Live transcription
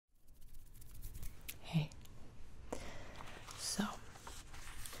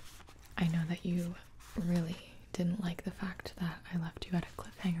I know that you really didn't like the fact that I left you at a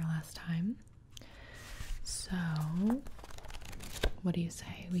cliffhanger last time. So, what do you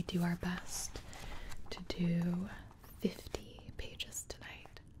say? We do our best to do 50 pages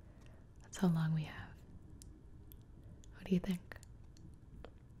tonight. That's how long we have. What do you think?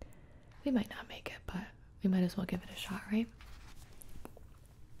 We might not make it, but we might as well give it a shot, right?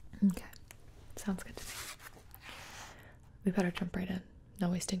 Okay. Sounds good to me. We better jump right in. No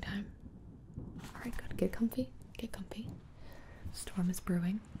wasting time. Alright, good. Get comfy. Get comfy. Storm is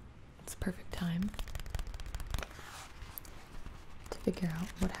brewing. It's perfect time to figure out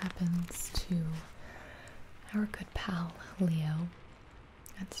what happens to our good pal, Leo,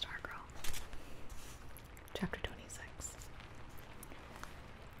 and Stargirl. Chapter 26.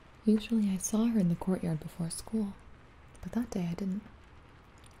 Usually I saw her in the courtyard before school, but that day I didn't.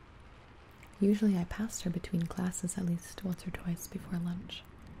 Usually I passed her between classes at least once or twice before lunch.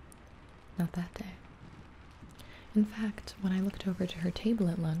 Not that day. In fact, when I looked over to her table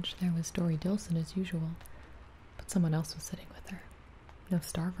at lunch, there was Dory Dilson as usual, but someone else was sitting with her. No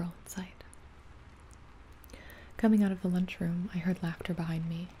Stargirl in sight. Coming out of the lunchroom, I heard laughter behind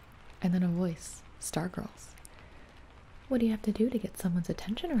me, and then a voice, Stargirl's. What do you have to do to get someone's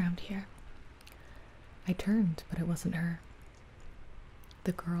attention around here? I turned, but it wasn't her.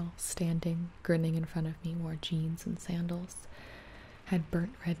 The girl standing, grinning in front of me, wore jeans and sandals, had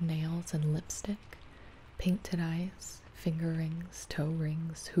burnt red nails and lipstick, painted eyes, finger rings, toe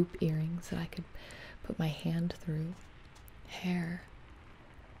rings, hoop earrings that I could put my hand through, hair.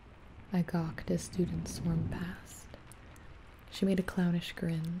 I gawked as students swarmed past. She made a clownish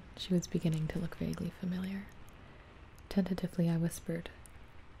grin. She was beginning to look vaguely familiar. Tentatively, I whispered,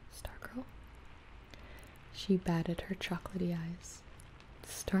 Stargirl? She batted her chocolatey eyes.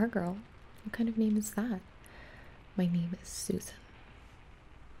 Stargirl? What kind of name is that? My name is Susan.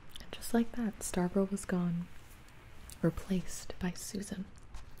 And just like that, Stargirl was gone, replaced by Susan.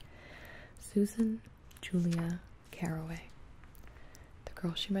 Susan Julia Caraway. The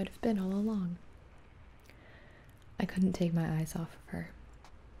girl she might have been all along. I couldn't take my eyes off of her.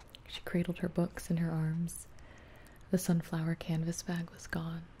 She cradled her books in her arms. The sunflower canvas bag was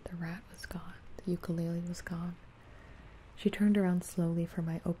gone. The rat was gone. The ukulele was gone. She turned around slowly for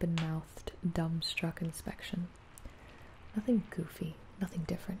my open-mouthed, dumbstruck inspection. Nothing goofy, nothing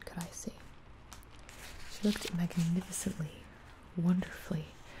different could I see. She looked magnificently, wonderfully,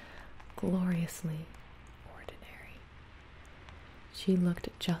 gloriously ordinary. She looked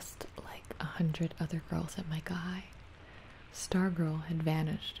just like 100 other girls at my guy. Stargirl had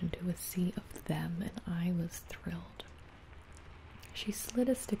vanished into a sea of them, and I was thrilled. She slid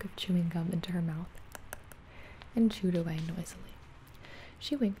a stick of chewing gum into her mouth and chewed away noisily.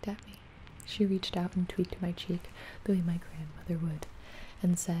 She winked at me. She reached out and tweaked my cheek the way my grandmother would,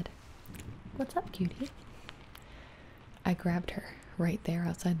 and said, "What's up, cutie?" I grabbed her, right there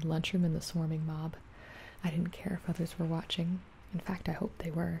outside the lunchroom in the swarming mob. I didn't care if others were watching. In fact, I hoped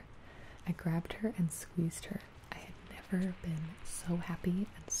they were. I grabbed her and squeezed her. I had never been so happy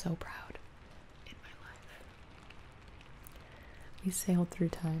and so proud in my life. We sailed through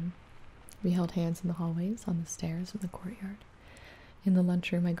time. We held hands in the hallways, on the stairs, in the courtyard. In the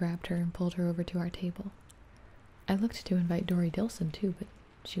lunchroom, I grabbed her and pulled her over to our table. I looked to invite Dory Dilson, too, but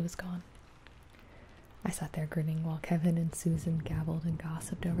she was gone. I sat there grinning while Kevin and Susan gabbled and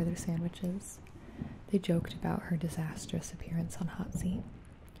gossiped over their sandwiches. They joked about her disastrous appearance on Hot Seat.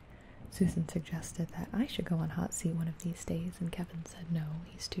 Susan suggested that I should go on Hot Seat one of these days, and Kevin said no,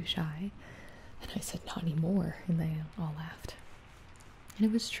 he's too shy. And I said not anymore, and they all laughed. And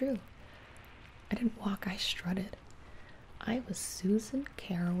it was true. I didn't walk, I strutted. I was Susan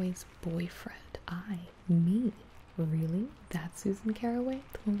Caraway's boyfriend. Me. Really? That's Susan Caraway?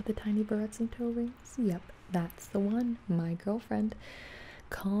 The one with the tiny barrettes and toe rings? Yep, that's the one. My girlfriend.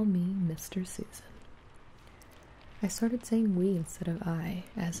 Call me Mr. Susan. I started saying we instead of I,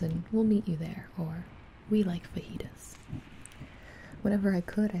 as in, we'll meet you there, or we like fajitas. Whenever I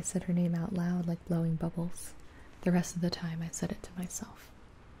could, I said her name out loud like blowing bubbles. The rest of the time, I said it to myself.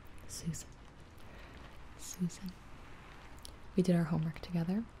 Susan. Susan. We did our homework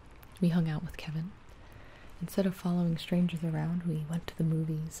together. We hung out with Kevin. Instead of following strangers around, we went to the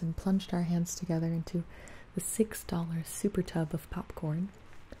movies and plunged our hands together into the $6 super tub of popcorn.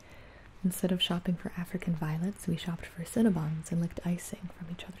 Instead of shopping for African violets, we shopped for Cinnabons and licked icing from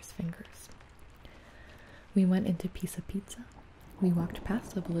each other's fingers. We went into Pizza Pizza. We walked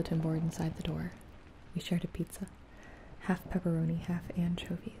past the bulletin board inside the door. We shared a pizza. Half pepperoni, half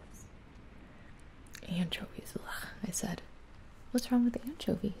anchovies. Anchovies, ugh, I said. What's wrong with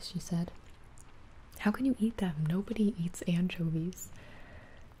anchovies? She said. How can you eat them? Nobody eats anchovies.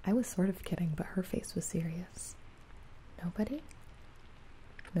 I was sort of kidding, but her face was serious. Nobody?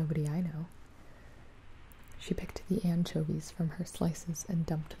 Nobody I know. She picked the anchovies from her slices and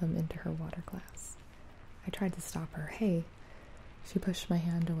dumped them into her water glass. I tried to stop her. Hey! She pushed my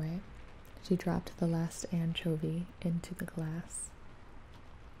hand away. She dropped the last anchovy into the glass.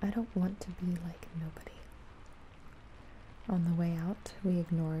 I don't want to be like nobody. On the way out, we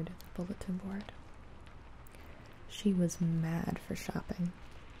ignored the bulletin board. She was mad for shopping.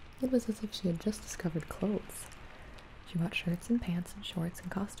 It was as if she had just discovered clothes. She bought shirts and pants and shorts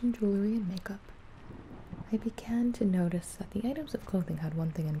and costume jewelry and makeup. I began to notice that the items of clothing had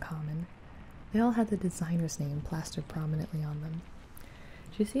one thing in common. They all had the designer's name plastered prominently on them.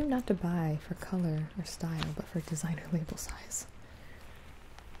 She seemed not to buy for color or style, but for designer label size.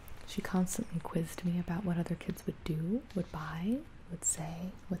 She constantly quizzed me about what other kids would do, would buy, would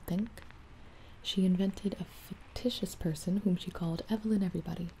say, would think. She invented a fictitious person whom she called Evelyn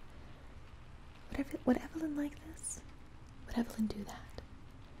Everybody. Would Evelyn like this? Would Evelyn do that?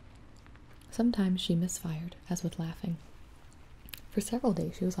 Sometimes she misfired, as with laughing. For several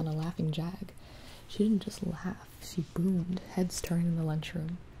days she was on a laughing jag. She didn't just laugh, she boomed, heads turned in the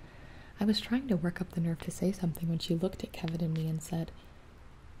lunchroom. I was trying to work up the nerve to say something when she looked at Kevin and me and said,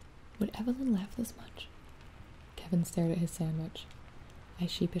 "Would Evelyn laugh this much?" Kevin stared at his sandwich. I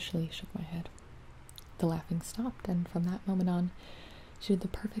sheepishly shook my head. The laughing stopped, and from that moment on, she did the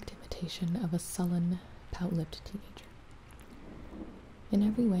perfect imitation of a sullen, pout-lipped teenager. In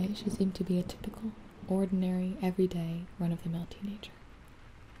every way, she seemed to be a typical, ordinary, everyday, run-of-the-mill teenager.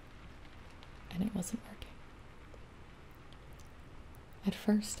 And it wasn't working. At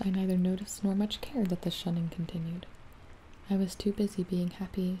first, I neither noticed nor much cared that the shunning continued. I was too busy being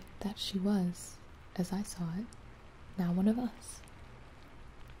happy that she was, as I saw it, now one of us.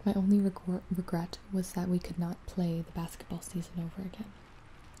 My only regret was that we could not play the basketball season over again.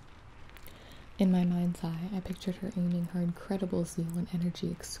 In my mind's eye, I pictured her aiming her incredible zeal and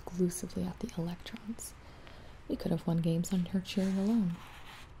energy exclusively at the electrons. We could have won games on her cheering alone.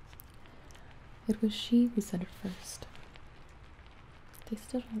 It was she who said it first. They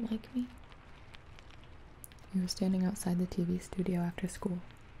still don't like me. We were standing outside the TV studio after school.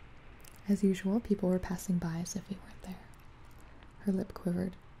 As usual, people were passing by as if we weren't there. Her lip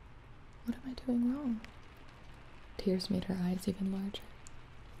quivered. What am I doing wrong? Tears made her eyes even larger.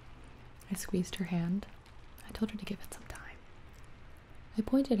 I squeezed her hand. I told her to give it some time. I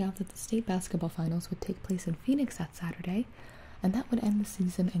pointed out that the state basketball finals would take place in Phoenix that Saturday, and that would end the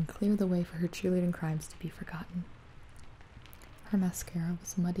season and clear the way for her cheerleading crimes to be forgotten. Her mascara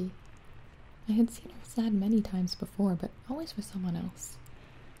was muddy. I had seen her sad many times before, but always for someone else.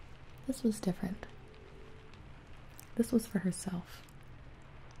 This was different. This was for herself,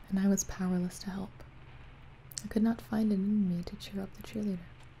 and I was powerless to help. I could not find it in me to cheer up the cheerleader.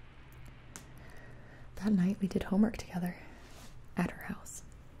 That night we did homework together, at her house.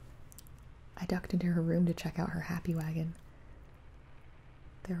 I ducked into her room to check out her happy wagon.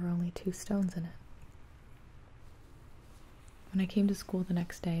 There were only 2 stones in it. When I came to school the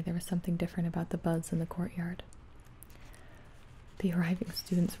next day, there was something different about the buzz in the courtyard. The arriving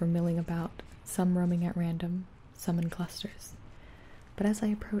students were milling about, some roaming at random, some in clusters. But as I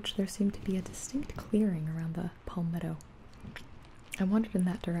approached, there seemed to be a distinct clearing around the palmetto. I wandered in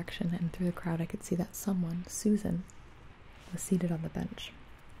that direction, and through the crowd I could see that someone, Susan, was seated on the bench.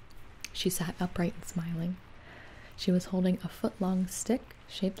 She sat upright and smiling. She was holding a foot-long stick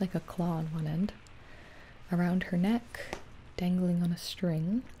shaped like a claw on one end. Around her neck, dangling on a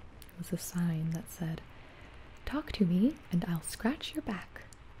string, was a sign that said, "Talk to me, and I'll scratch your back."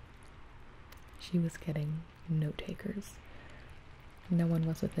 She was getting no takers. No one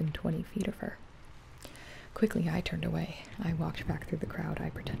was within 20 feet of her. Quickly, I turned away. I walked back through the crowd. I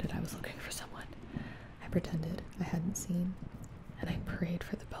pretended I was looking for someone. I pretended I hadn't seen, and I prayed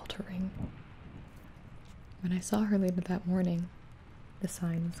for the bell to ring. When I saw her later that morning, the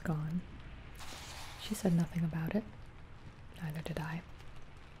sign was gone. She said nothing about it. Neither did I.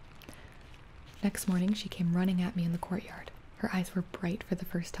 Next morning, she came running at me in the courtyard. Her eyes were bright for the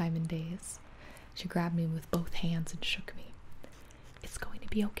first time in days. She grabbed me with both hands and shook me. "It's going to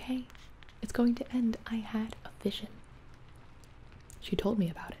be okay. It's going to end. I had a vision." She told me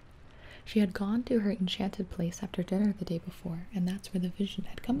about it. She had gone to her enchanted place after dinner the day before, and that's where the vision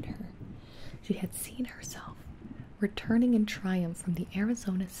had come to her. She had seen herself returning in triumph from the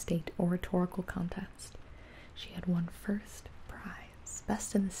Arizona State Oratorical Contest. She had won first prize,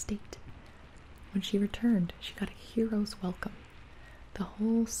 best in the state. When she returned, she got a hero's welcome. The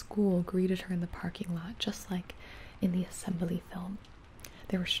whole school greeted her in the parking lot, just like in the assembly film.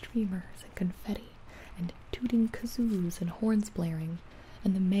 There were streamers and confetti, and tooting kazoos and horns blaring,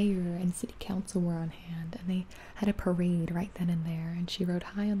 and the mayor and city council were on hand, and they had a parade right then and there, and she rode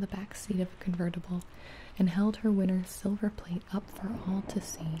high on the back seat of a convertible and held her winner's silver plate up for all to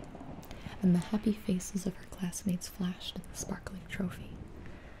see, and the happy faces of her classmates flashed in the sparkling trophy.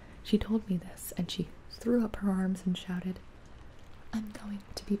 She told me this, and she threw up her arms and shouted, "I'm going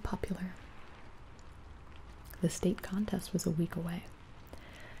to be popular." The state contest was a week away.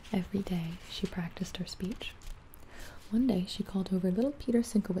 Every day she practiced her speech. One day she called over little Peter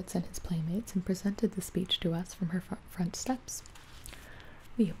Sinkowitz and his playmates and presented the speech to us from her front steps.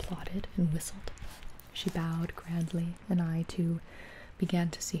 We applauded and whistled. She bowed grandly, and I, too, began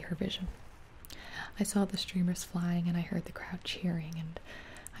to see her vision. I saw the streamers flying, and I heard the crowd cheering, and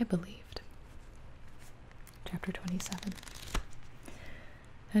I believed. Chapter 27.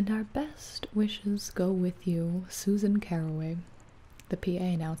 And our best wishes go with you, Susan Caraway. The PA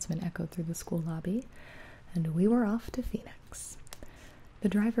announcement echoed through the school lobby, and we were off to Phoenix. The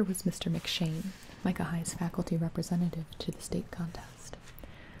driver was Mr. McShane, Micah High's faculty representative to the state contest.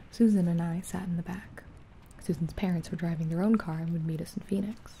 Susan and I sat in the back. Susan's parents were driving their own car and would meet us in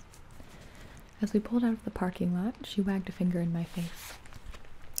Phoenix. As we pulled out of the parking lot, she wagged a finger in my face.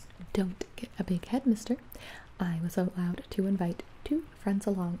 "Don't get a big head, mister. I was allowed to invite 2 friends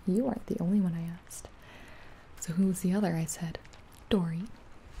along. You aren't the only one I asked." "So who was the other?" I said. "Dory."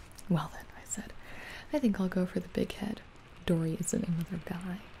 "Well then," I said, "I think I'll go for the big head. Dory isn't another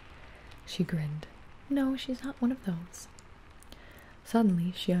guy." She grinned. "No, she's not one of those."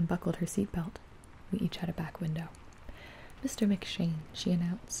 Suddenly, she unbuckled her seatbelt. We each had a back window. "Mr. McShane," she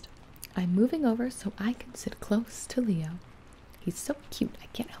announced, "I'm moving over so I can sit close to Leo. He's so cute I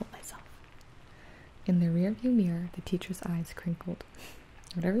can't help myself." In the rearview mirror, the teacher's eyes crinkled.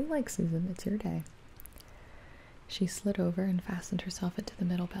 "Whatever you like, Susan, it's your day." She slid over and fastened herself into the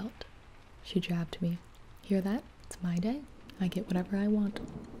middle belt. She jabbed me. "Hear that? It's my day. I get whatever I want."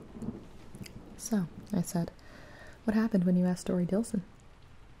 "So," I said, "what happened when you asked Dory Dilson?"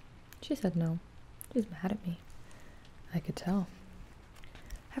 She said no. She's mad at me. I could tell.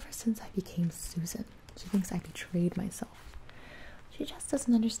 Ever since I became Susan, she thinks I betrayed myself. She just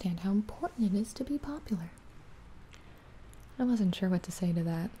doesn't understand how important it is to be popular. I wasn't sure what to say to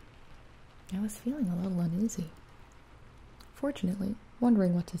that. I was feeling a little uneasy. Fortunately,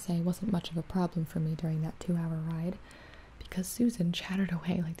 wondering what to say wasn't much of a problem for me during that 2-hour ride, because Susan chattered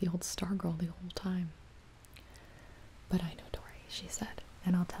away like the old Stargirl the whole time. "But I know Dory," she said,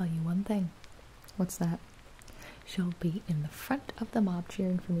 "and I'll tell you one thing." "What's that?" "She'll be in the front of the mob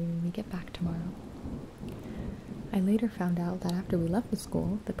cheering for me when we get back tomorrow." I later found out that after we left the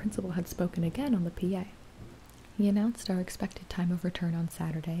school, the principal had spoken again on the PA. He announced our expected time of return on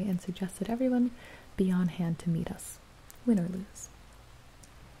Saturday and suggested everyone be on hand to meet us, win or lose.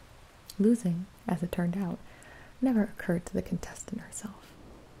 Losing, as it turned out, never occurred to the contestant herself.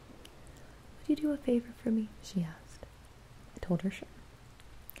 "Would you do a favor for me?" she asked. I told her sure.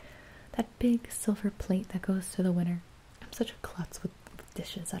 "That big silver plate that goes to the winner. I'm such a klutz with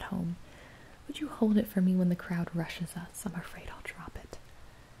dishes at home. Would you hold it for me when the crowd rushes us? I'm afraid I'll drop it."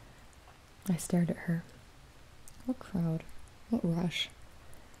 I stared at her. "What crowd? What rush?"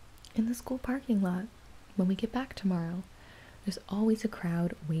 "In the school parking lot. When we get back tomorrow, there's always a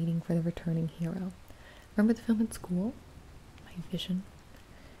crowd waiting for the returning hero. Remember the film at school?" My vision.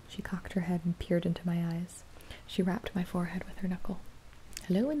 She cocked her head and peered into my eyes. She rapped my forehead with her knuckle.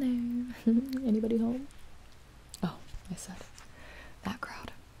 "Hello in there. Anybody home?" "Oh," I said. "That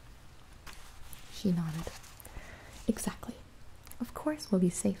crowd." She nodded. "Exactly. Of course we'll be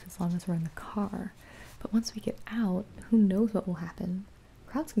safe as long as we're in the car. But once we get out, who knows what will happen?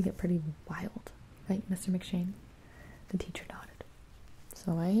 Crowds can get pretty wild. Right, Mr. McShane?" The teacher nodded.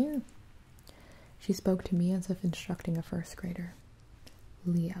 "So I hear." She spoke to me as if instructing a first grader.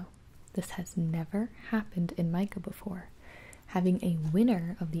 "Leo, this has never happened in Micah before. Having a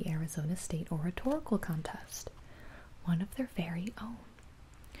winner of the Arizona State Oratorical Contest. One of their very own.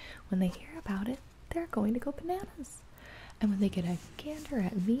 When they hear about it, they're going to go bananas. And when they get a gander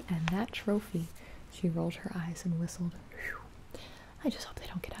at me and that trophy," she rolled her eyes and whistled, "Whew, I just hope they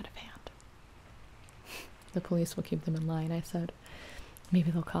don't get out of hand." "The police will keep them in line," I said.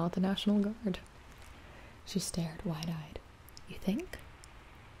 "Maybe they'll call it the National Guard." She stared wide-eyed. "You think?"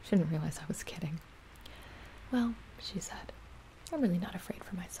 She didn't realize I was kidding. "Well," she said, "I'm really not afraid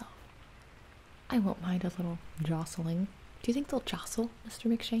for myself. I won't mind a little jostling. Do you think they'll jostle, Mr.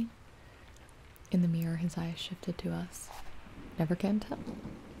 McShane?" In the mirror, his eyes shifted to us. "Never can tell."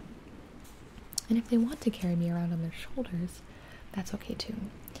 "And if they want to carry me around on their shoulders, that's okay too.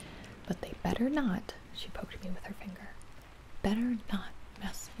 But they better not," she poked me with her finger, "better not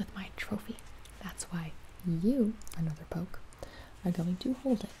mess with my trophy. That's why you," another poke, are going to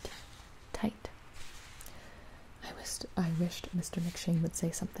hold it tight. I wished Mr. McShane would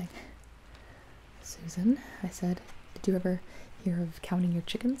say something. Susan, I said, did you ever hear of counting your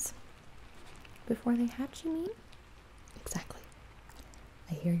chickens? Before they hatch, you mean? Exactly.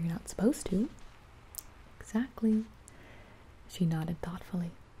 I hear you're not supposed to. Exactly. She nodded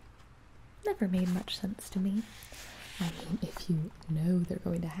thoughtfully. Never made much sense to me. I mean, if you know they're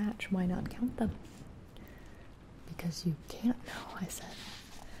going to hatch, why not count them? Because you can't know, I said.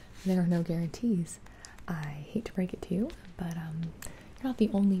 There are no guarantees. I hate to break it to you, but you're not the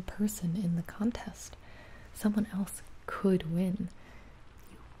only person in the contest. Someone else could win.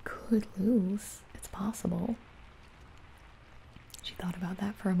 You could lose. It's possible. She thought about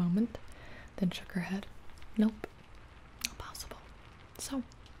that for a moment, then shook her head. Nope, not possible. So,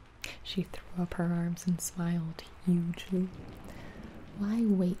 she threw up her arms and smiled hugely. Why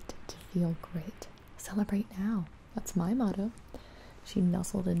wait to feel great? Celebrate now. That's my motto. She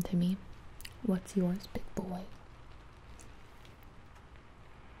nuzzled into me. What's yours, big boy?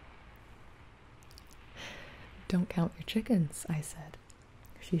 Don't count your chickens, I said.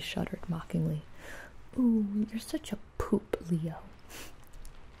 She shuddered mockingly. Ooh, you're such a poop, Leo.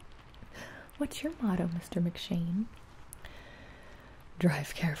 What's your motto, Mr. McShane?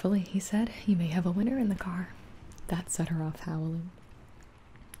 Drive carefully, he said. You may have a winner in the car. That set her off howling.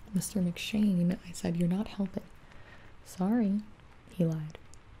 Mr. McShane, I said, you're not helping. Sorry, he lied.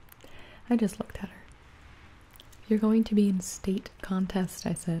 I just looked at her. You're going to be in state contest,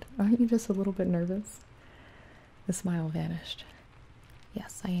 I said. Aren't you just a little bit nervous? The smile vanished.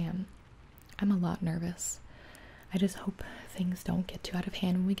 Yes, I am. I'm a lot nervous. I just hope things don't get too out of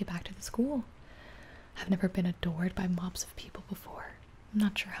hand when we get back to the school. I've never been adored by mobs of people before. I'm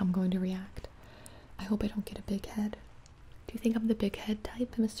not sure how I'm going to react. I hope I don't get a big head. Do you think I'm the big head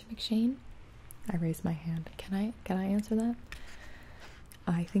type, Mr. McShane? I raised my hand. Can I answer that?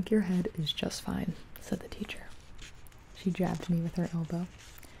 I think your head is just fine, said the teacher. She jabbed me with her elbow.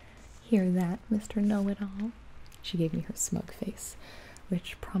 Hear that, Mr. Know-It-All? She gave me her smug face,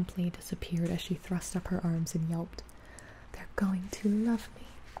 which promptly disappeared as she thrust up her arms and yelped. They're going to love me.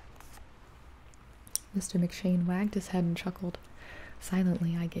 Mr. McShane wagged his head and chuckled.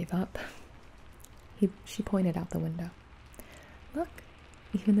 Silently, I gave up. She pointed out the window. Look,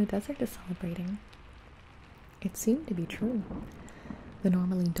 even the desert is celebrating. It seemed to be true. The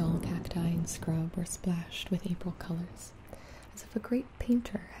normally dull cacti and scrub were splashed with April colors, as if a great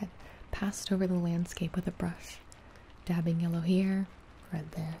painter had passed over the landscape with a brush, dabbing yellow here,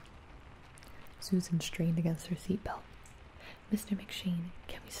 red there. Susan strained against her seatbelt. Mr. McShane,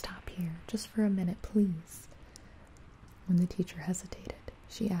 can we stop here, just for a minute, please? When the teacher hesitated,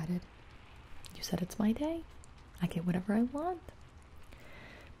 she added, You said it's my day. I get whatever I want.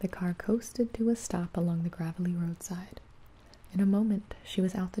 The car coasted to a stop along the gravelly roadside. In a moment, she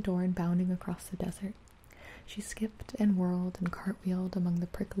was out the door and bounding across the desert. She skipped and whirled and cartwheeled among the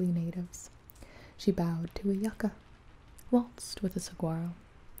prickly natives. She bowed to a yucca, waltzed with a saguaro.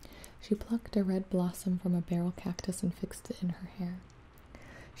 She plucked a red blossom from a barrel cactus and fixed it in her hair.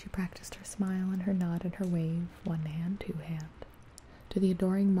 She practiced her smile and her nod and her wave, one hand, two hand, to the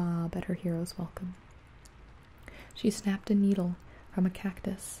adoring mob at her hero's welcome. She snapped a needle from a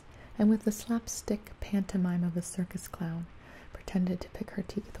cactus and with the slapstick pantomime of a circus clown, pretended to pick her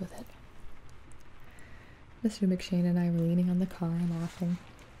teeth with it. Mr. McShane and I were leaning on the car and laughing,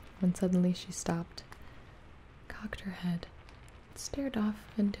 when suddenly she stopped, cocked her head, and stared off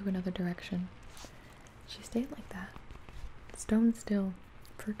into another direction. She stayed like that, stone still,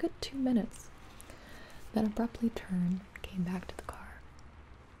 for a good 2 minutes, then abruptly turned and came back to the car.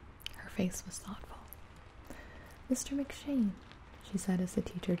 Her face was thoughtful. Mr. McShane, she said as the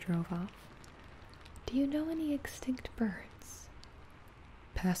teacher drove off, do you know any extinct birds?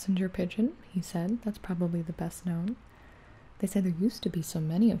 Passenger pigeon, he said. That's probably the best known. They say there used to be so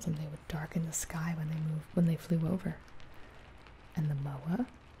many of them they would darken the sky when they flew over. And the moa?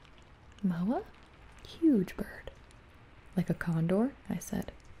 Moa? Huge bird. Like a condor, I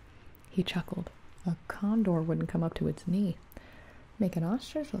said. He chuckled. A condor wouldn't come up to its knee. Make an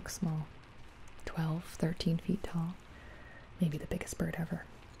ostrich look small. 12, 13 feet tall. Maybe the biggest bird ever.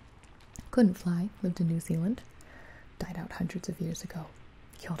 Couldn't fly, lived in New Zealand. Died out hundreds of years ago.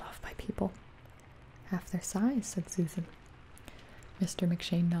 Killed off by people. Half their size, said Susan. Mr.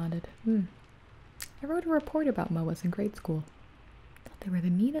 McShane nodded. I wrote a report about moas in grade school. Thought they were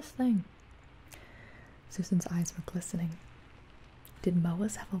the neatest thing. Susan's eyes were glistening. Did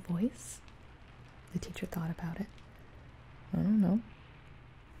moas have a voice? The teacher thought about it. I don't know.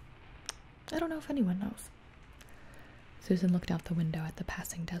 I don't know if anyone knows. Susan looked out the window at the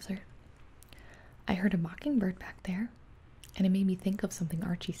passing desert. I heard a mockingbird back there. and it made me think of something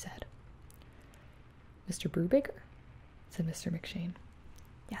Archie said. "Mr. Brubaker?" said Mr. McShane.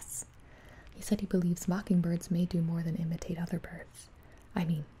 "Yes. He said he believes mockingbirds may do more than imitate other birds. I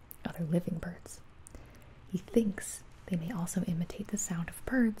mean, other living birds. He thinks they may also imitate the sound of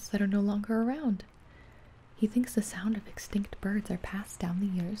birds that are no longer around. He thinks the sound of extinct birds are passed down the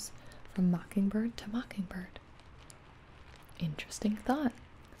years from mockingbird to mockingbird." "Interesting thought,"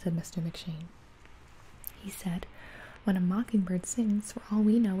 said Mr. McShane. "He said when a mockingbird sings, for all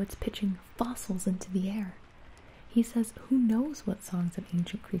we know, it's pitching fossils into the air. He says who knows what songs of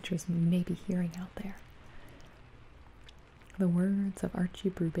ancient creatures we may be hearing out there." The words of Archie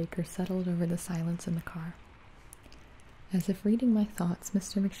Brubaker settled over the silence in the car. As if reading my thoughts,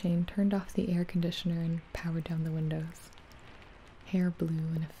 Mr. McShane turned off the air conditioner and powered down the windows. Hair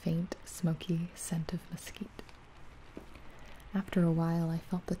blew in a faint, smoky scent of mesquite. After a while, I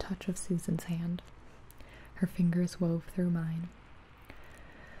felt the touch of Susan's hand. Her fingers wove through mine.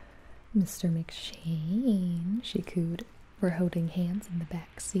 "Mr. McShane," she cooed. "We're holding hands in the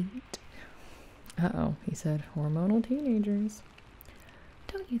back seat." "Uh-oh," he said. "Hormonal teenagers."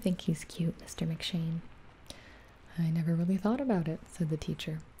 "Don't you think he's cute, Mr. McShane?" "I never really thought about it," said the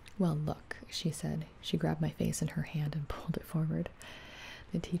teacher. "Well, look," she said. She grabbed my face in her hand and pulled it forward.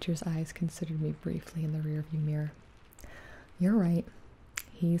 The teacher's eyes considered me briefly in the rearview mirror. "You're right.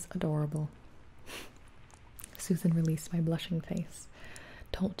 He's adorable." Susan released my blushing face.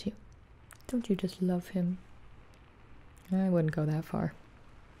 "Told you. Don't you just love him?" "I wouldn't go that far."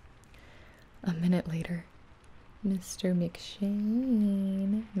 A minute later, "Mr.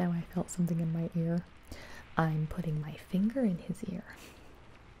 McShane." Now I felt something in my ear. "I'm putting my finger in his ear."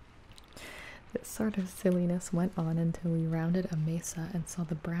 This sort of silliness went on until we rounded a mesa and saw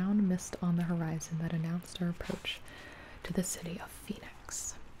the brown mist on the horizon that announced our approach to the city of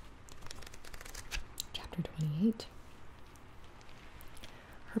Phoenix. Chapter 28.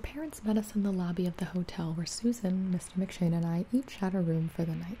 Her parents met us in the lobby of the hotel where Susan, Mr. McShane, and I each had a room for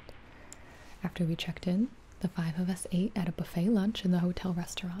the night. After we checked in, the 5 of us ate at a buffet lunch in the hotel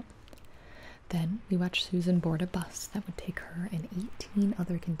restaurant. Then we watched Susan board a bus that would take her and 18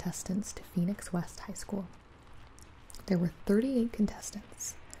 other contestants to Phoenix West High School. There were 38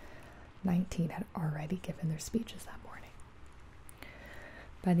 contestants. 19 had already given their speeches that morning.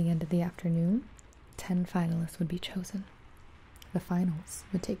 By the end of the afternoon, 10 finalists would be chosen. The finals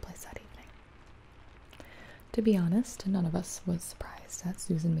would take place that evening. To be honest, none of us was surprised that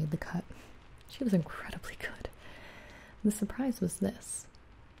Susan made the cut. She was incredibly good. The surprise was this.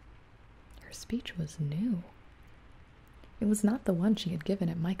 Her speech was new. It was not the one she had given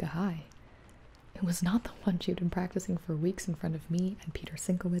at Micah High. It was not the one she had been practicing for weeks in front of me and Peter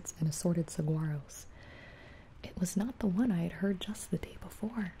Sinkowitz and assorted saguaros. It was not the one I had heard just the day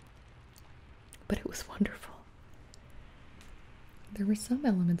before. But it was wonderful. There were some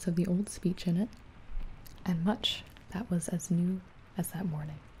elements of the old speech in it, and much that was as new as that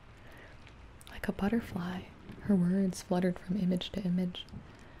morning. Like a butterfly, her words fluttered from image to image.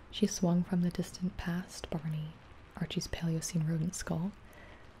 She swung from the distant past, Barney, Archie's Paleocene rodent skull,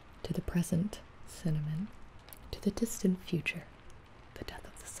 to the present, Cinnamon, to the distant future, the death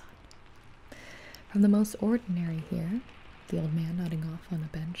of the sun. From the most ordinary here, the old man nodding off on the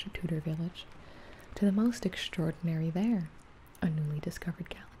bench at Tudor Village, to the most extraordinary there, a newly discovered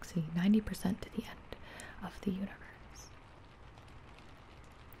galaxy, 90% to the end of the universe.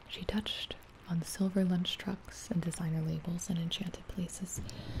 She touched on silver lunch trucks and designer labels and enchanted places,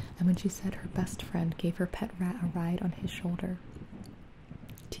 and when she said her best friend gave her pet rat a ride on his shoulder,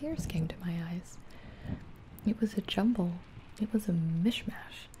 tears came to my eyes. It was a jumble, it was a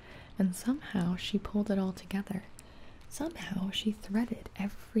mishmash, and somehow she pulled it all together. Somehow she threaded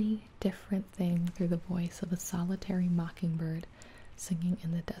every different thing through the voice of a solitary mockingbird singing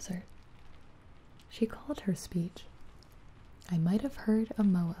in the desert. She called her speech, "I might have heard a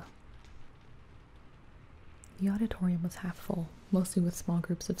moa." The auditorium was half full, mostly with small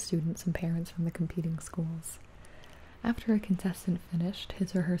groups of students and parents from the competing schools. After a contestant finished,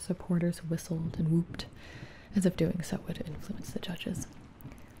 his or her supporters whistled and whooped, as if doing so would influence the judges.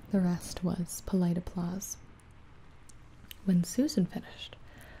 The rest was polite applause. When Susan finished,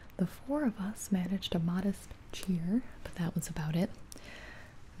 the 4 of us managed a modest cheer, but that was about it.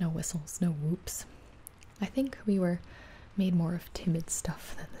 No whistles, no whoops. I think we were made more of timid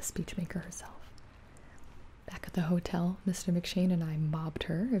stuff than the speechmaker herself. Back at the hotel, Mr. McShane and I mobbed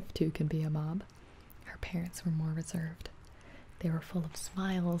her, if 2 can be a mob. Her parents were more reserved. They were full of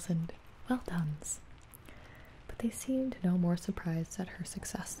smiles and well-dones. But they seemed no more surprised at her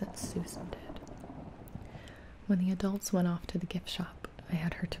success than Susan did. When the adults went off to the gift shop, I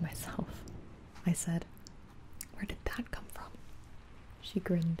had her to myself. I said, "Where did that come from?" She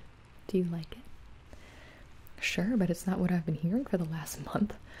grinned. Do you like it? Sure, but it's not what I've been hearing for the last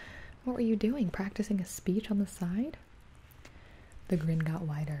month. What were you doing? Practicing a speech on the side? The grin got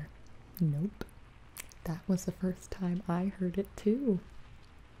wider. Nope. That was the first time I heard it too.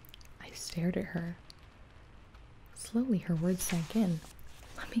 I stared at her. Slowly her words sank in.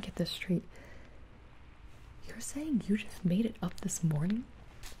 Let me get this straight. You're saying you just made it up this morning?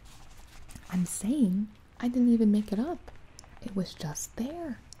 I'm saying I didn't even make it up. It was just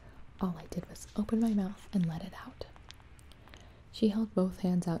there. All I did was open my mouth and let it out. She held both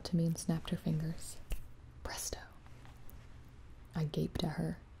hands out to me and snapped her fingers. Presto. I gaped at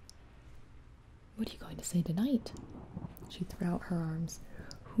her. What are you going to say tonight? She threw out her arms.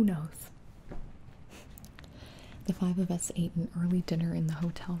 Who knows? The 5 of us ate an early dinner in the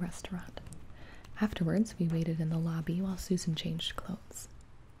hotel restaurant. Afterwards, we waited in the lobby while Susan changed clothes.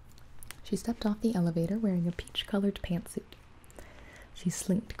 She stepped off the elevator wearing a peach-colored pantsuit. She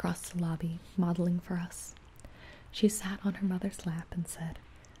slinked across the lobby, modeling for us. She sat on her mother's lap and said,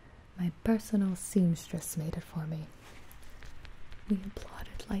 My personal seamstress made it for me. We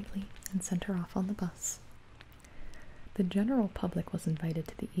applauded lightly and sent her off on the bus. The general public was invited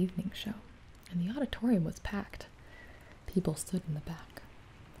to the evening show, and the auditorium was packed. People stood in the back.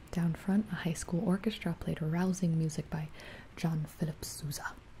 Down front, a high school orchestra played rousing music by John Philip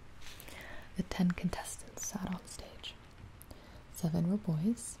Sousa. The 10 contestants sat on stage. 7 were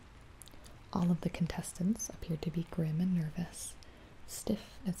boys. All of the contestants appeared to be grim and nervous,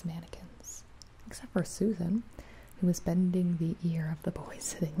 stiff as mannequins, except for Susan, who was bending the ear of the boy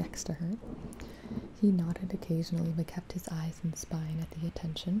sitting next to her. He nodded occasionally but kept his eyes and spine at the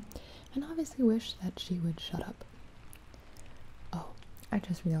attention, and obviously wished that she would shut up. Oh, I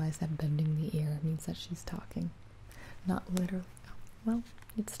just realized that bending the ear means that she's talking. Not literally. Well,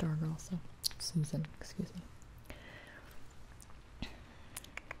 it's Stargirl, so Susan, excuse me.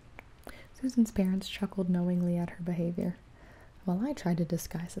 Susan's parents chuckled knowingly at her behavior, while I tried to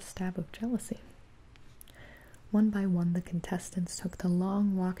disguise a stab of jealousy. One by one, the contestants took the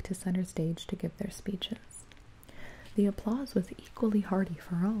long walk to center stage to give their speeches. The applause was equally hearty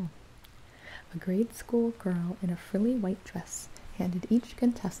for all. A grade school girl in a frilly white dress handed each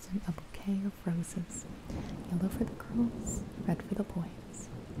contestant a bouquet of roses, yellow for the girls, red for the boys.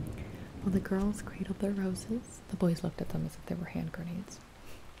 While the girls cradled their roses, the boys looked at them as if they were hand grenades.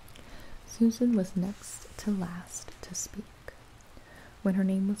 Susan was next to last to speak. When her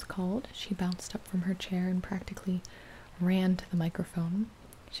name was called, she bounced up from her chair and practically ran to the microphone.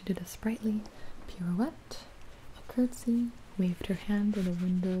 She did a sprightly pirouette, a curtsy, waved her hand in a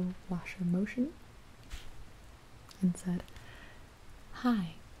window washer motion, and said,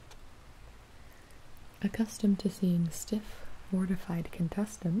 Hi. Accustomed to seeing stiff, mortified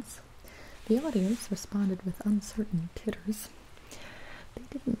contestants, the audience responded with uncertain titters. They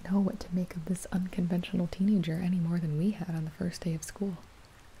didn't know what to make of this unconventional teenager any more than we had on the first day of school.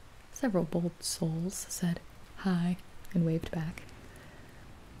 Several bold souls said, Hi, and waved back.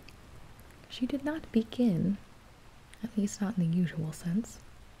 She did not begin, at least not in the usual sense.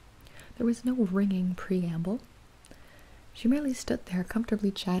 There was no ringing preamble. She merely stood there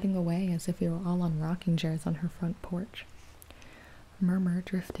comfortably chatting away as if we were all on rocking chairs on her front porch. A murmur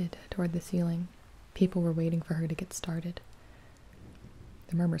drifted toward the ceiling. People were waiting for her to get started.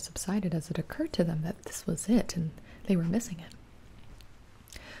 The murmur subsided as it occurred to them that this was it and they were missing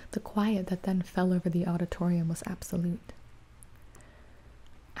it. The quiet that then fell over the auditorium was absolute.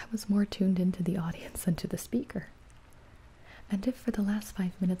 I was more tuned into the audience than to the speaker. And if for the last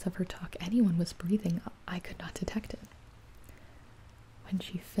 5 minutes of her talk anyone was breathing, I could not detect it. When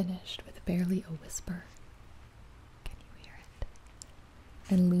she finished with barely a whisper, Can you hear it?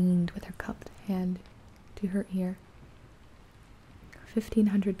 And leaned with her cupped hand to her ear,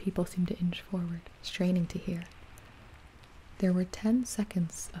 1,500 people seemed to inch forward, straining to hear. There were 10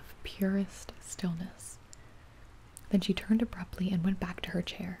 seconds of purest stillness. Then she turned abruptly and went back to her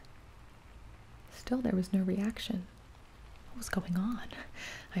chair. Still there was no reaction. What was going on?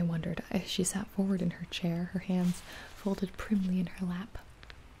 I wondered as she sat forward in her chair, her hands folded primly in her lap.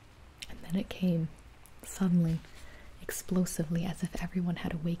 And then it came, suddenly, explosively, as if everyone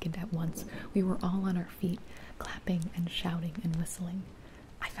had awakened at once. We were all on our feet, clapping and shouting and whistling.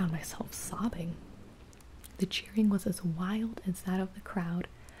 I found myself sobbing. The cheering was as wild as that of the crowd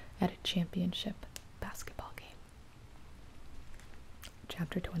at a championship basketball game.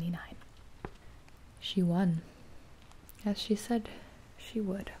 Chapter 29. She won, as she said she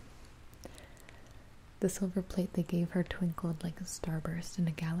would. The silver plate they gave her twinkled like a starburst in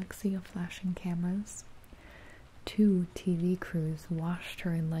a galaxy of flashing cameras. 2 TV crews washed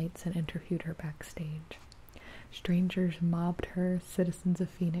her in lights and interviewed her backstage. Strangers mobbed her, citizens of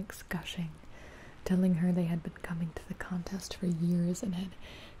Phoenix gushing, telling her they had been coming to the contest for years and had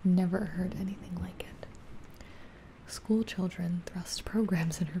never heard anything like it. School children thrust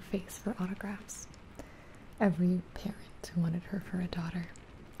programs in her face for autographs. Every parent wanted her for a daughter,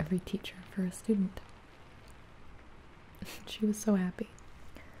 every teacher for a student. She was so happy.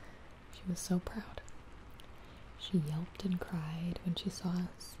 She was so proud. She yelped and cried when she saw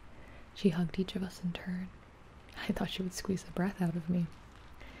us. She hugged each of us in turn. I thought she would squeeze the breath out of me.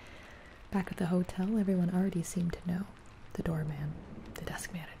 Back at the hotel, everyone already seemed to know. The doorman, the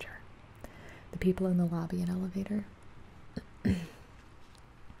desk manager, the people in the lobby and elevator.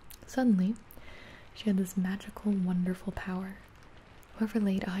 Suddenly, she had this magical, wonderful power. Whoever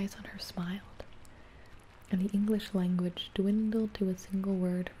laid eyes on her smiled, and the English language dwindled to a single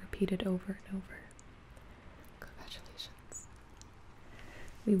word repeated over and over. Congratulations.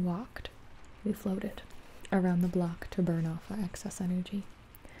 We walked, we floated around the block to burn off our excess energy.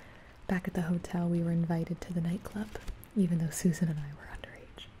 Back at the hotel, we were invited to the nightclub, even though Susan and I were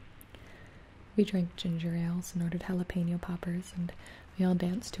underage. We drank ginger ales and ordered jalapeno poppers, and we all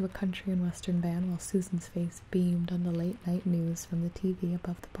danced to a country and western band while Susan's face beamed on the late-night news from the TV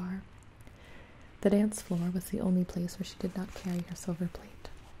above the bar. The dance floor was the only place where she did not carry her silver plate.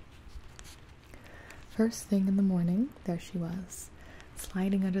 First thing in the morning, there she was,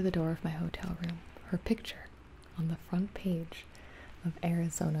 sliding under the door of my hotel room, her picture on the front page of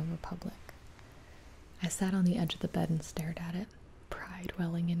Arizona Republic. I sat on the edge of the bed and stared at it, pride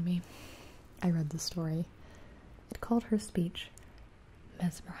welling in me. I read the story. It called her speech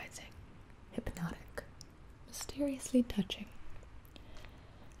mesmerizing, hypnotic, mysteriously touching.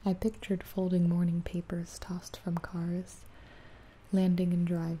 I pictured folding morning papers tossed from cars, landing in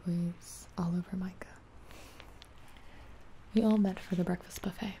driveways all over Micah. We all met for the breakfast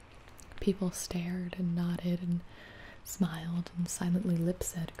buffet. People stared and nodded and smiled and silently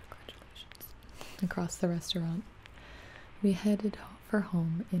lip-said congratulations across the restaurant. We headed for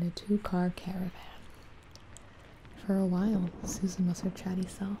home in a 2-car caravan. For a while, Susan was her chatty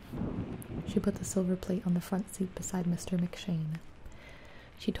self. She put the silver plate on the front seat beside Mr. McShane.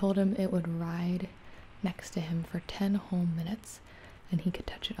 She told him it would ride next to him for 10 whole minutes, and he could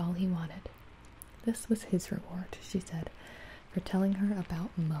touch it all he wanted. This was his reward, she said, for telling her about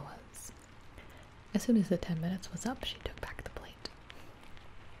MOAs. As soon as the 10 minutes was up, she took back the plate.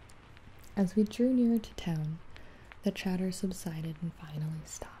 As we drew nearer to town, the chatter subsided and finally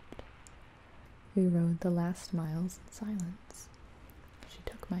stopped. We rode the last miles in silence. She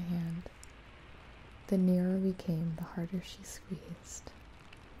took my hand. The nearer we came, the harder she squeezed.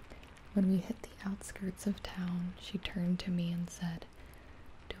 When we hit the outskirts of town, she turned to me and said,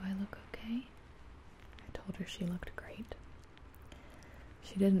 "Do I look okay?" I told her she looked great.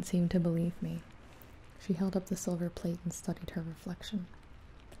 She didn't seem to believe me. She held up the silver plate and studied her reflection.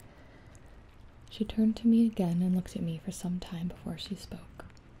 She turned to me again and looked at me for some time before she spoke.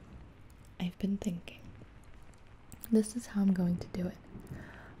 "I've been thinking. This is how I'm going to do it.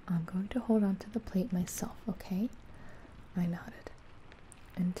 I'm going to hold on to the plate myself, okay?" I nodded.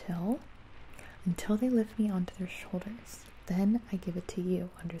 Until they lift me onto their shoulders. Then I give it to you,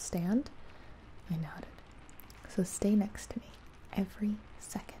 understand? I nodded. So stay next to me, every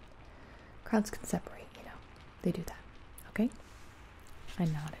second. Crowds can separate, you know. They do that, okay? I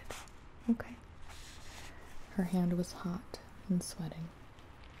nodded. Okay. Her hand was hot and sweating.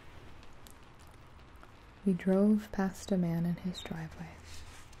 We drove past a man in his driveway.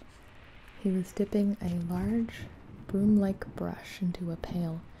 He was dipping a large, broom-like brush into a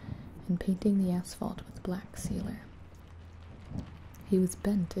pail and painting the asphalt with black sealer. He was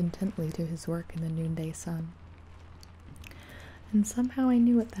bent intently to his work in the noonday sun. And somehow I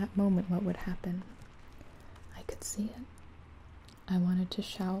knew at that moment what would happen. I could see it. I wanted to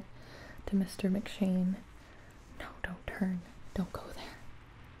shout to Mr. McShane, "No, don't turn. Don't go there."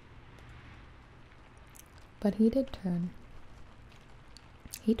 But he did turn.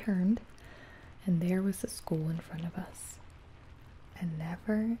 He turned, and there was the school in front of us. And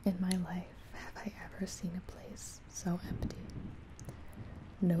never in my life have I ever seen a place so empty.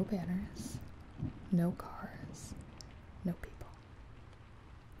 No banners, no cars, no people.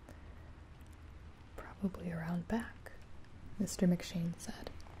 "Probably around back," Mr. McShane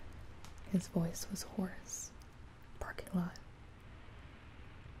said. His voice was hoarse. "Parking lot."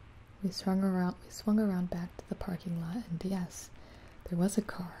 We swung around back to the parking lot, and yes, there was a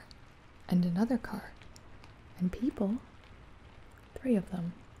car, and another car, and people, 3 of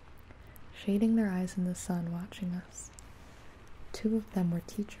them, shading their eyes in the sun, watching us. 2 of them were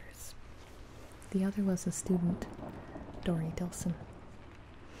teachers. The other was a student, Dory Dilson.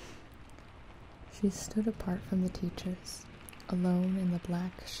 She stood apart from the teachers, alone in the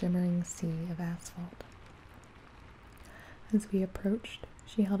black, shimmering sea of asphalt. As we approached,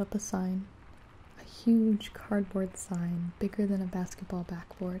 she held up a sign, a huge cardboard sign bigger than a basketball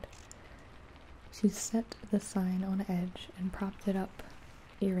backboard. She set the sign on edge and propped it up,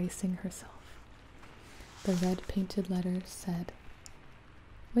 erasing herself. The red painted letters said,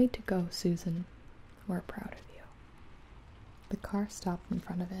 "Way to go, Susan. We're proud of you." The car stopped in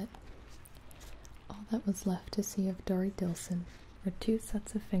front of it. All that was left to see of Dory Dilson were two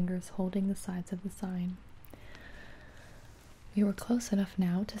sets of fingers holding the sides of the sign. We were close enough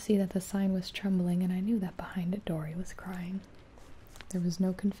now to see that the sign was trembling, and I knew that behind it Dory was crying. There was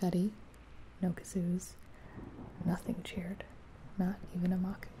no confetti, no kazoos, nothing cheered, not even a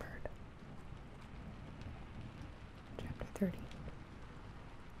mockingbird. Chapter 30.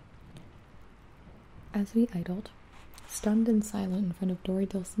 As we idled, stunned and silent in front of Dory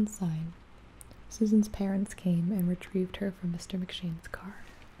Dilson's sign, Susan's parents came and retrieved her from Mr. McShane's car.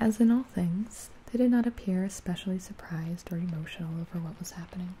 As in all things, they did not appear especially surprised or emotional over what was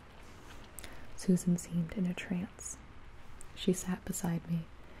happening. Susan seemed in a trance. She sat beside me,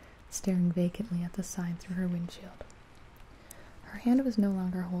 staring vacantly at the sign through her windshield. Her hand was no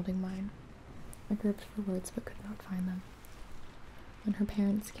longer holding mine. I groped for words but could not find them. When her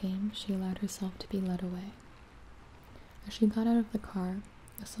parents came, she allowed herself to be led away. As she got out of the car,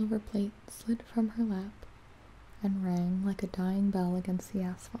 a silver plate slid from her lap and rang like a dying bell against the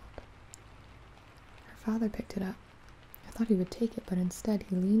asphalt. Her father picked it up. I thought he would take it, but instead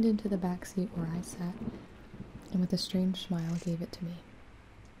he leaned into the back seat where I sat and with a strange smile gave it to me.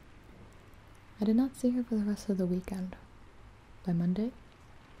 I did not see her for the rest of the weekend. By Monday,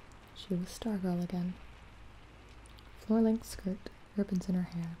 she was Stargirl again. Floor-length skirt, ribbons in her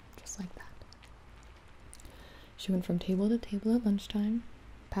hair, just like that. She went from table to table at lunchtime,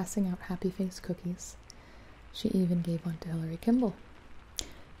 passing out happy face cookies. She even gave one to Hillary Kimball.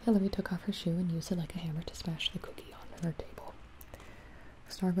 Hillary took off her shoe and used it like a hammer to smash the cookie on her table.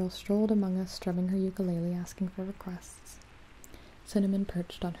 Stargirl strolled among us, strumming her ukulele, asking for requests. Cinnamon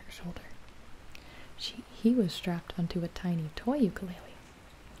perched on her shoulder. He was strapped onto a tiny toy ukulele.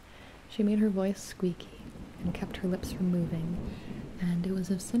 She made her voice squeaky and kept her lips from moving, and it was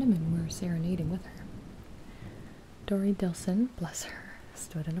as if Cinnamon were serenading with her. Dory Dilson, bless her,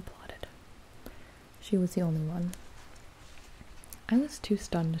 stood and applauded. She was the only one. I was too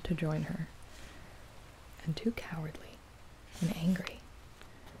stunned to join her, and too cowardly and angry,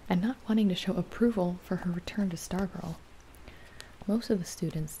 and not wanting to show approval for her return to Stargirl. Most of the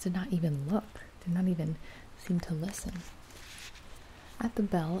students did not even look, did not even seem to listen. At the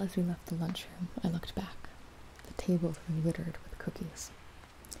bell, as we left the lunchroom, I looked back. The tables were littered with cookies.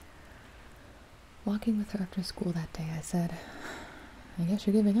 Walking with her after school that day, I said, "I guess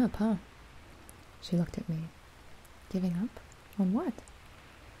you're giving up, huh?" She looked at me. Giving up? On what?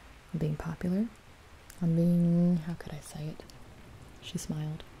 On being popular? On being, how could I say it? She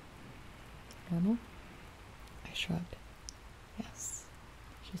smiled. Normal? I shrugged. Yes,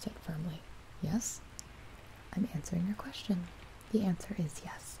 she said firmly. Yes? I'm answering your question. The answer is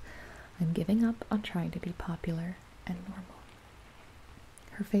yes. I'm giving up on trying to be popular and normal.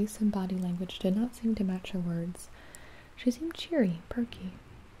 Her face and body language did not seem to match her words. She seemed cheery, perky.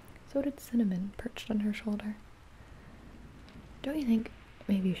 So did Cinnamon, perched on her shoulder. "Don't you think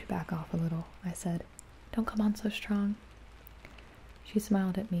maybe you should back off a little?" I said. "Don't come on so strong." She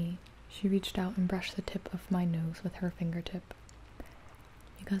smiled at me. She reached out and brushed the tip of my nose with her fingertip.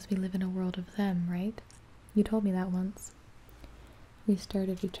 "Because we live in a world of them, right? You told me that once." We stared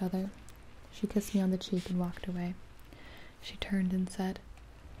at each other. She kissed me on the cheek and walked away. She turned and said,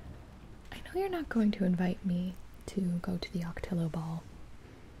 "I know you're not going to invite me to go to the Octillo ball.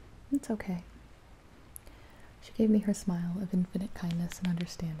 It's okay." She gave me her smile of infinite kindness and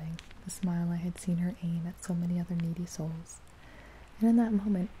understanding, the smile I had seen her aim at so many other needy souls. And in that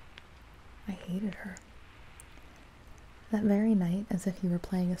moment, I hated her. That very night, as if he were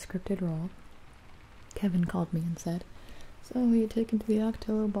playing a scripted role, Kevin called me and said, "So, are you taken to the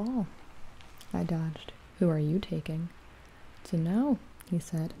Octillo ball?" I dodged. "Who are you taking?" "To know," he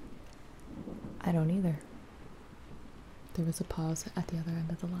said. "I don't either." There was a pause at the other end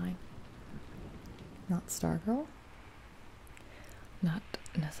of the line. "Not Stargirl?" "Not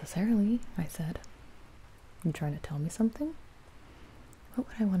necessarily," I said. "You trying to tell me something?" "What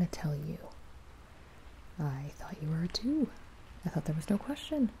would I want to tell you?" "I thought you were too. I thought there was no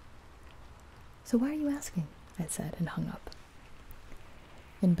question." "So why are you asking?" I said and hung up.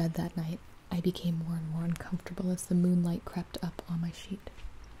 In bed that night, I became more and more uncomfortable as the moonlight crept up on my sheet.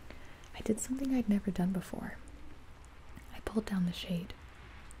 I did something I'd never done before. I pulled down the shade.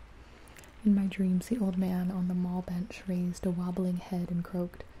 In my dreams, the old man on the mall bench raised a wobbling head and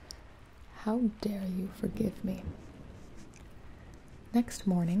croaked, "How dare you forgive me?" Next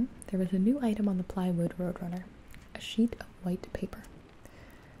morning, there was a new item on the plywood roadrunner, a sheet of white paper.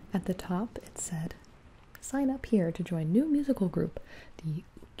 At the top, it said, "Sign up here to join new musical group, the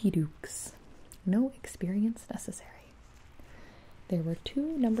xxGibis. No experience necessary." There were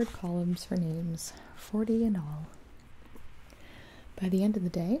 2 numbered columns for names, 40 in all. By the end of the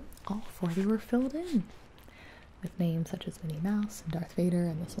day, all 40 were filled in, with names such as Minnie Mouse and Darth Vader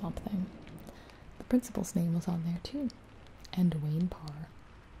and the Swamp Thing. The principal's name was on there too, and Wayne Parr,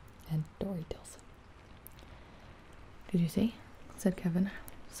 and Dory Dilson. "Did you see?" said Kevin.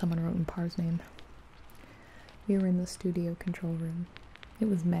 Someone wrote in Parr's name. We were in the studio control room. It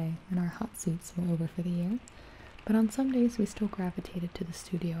was May, and our hot seats were over for the year, but on some days we still gravitated to the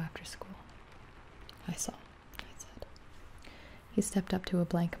studio after school. "I saw," I said. He stepped up to a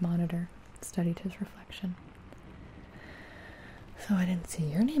blank monitor, studied his reflection. "So I didn't see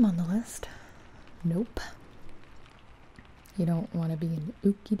your name on the list." "Nope." "You don't want to be an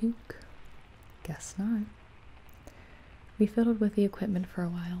ookie dook?" "Guess not." We fiddled with the equipment for a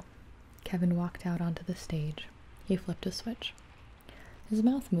while. Kevin walked out onto the stage. He flipped a switch. His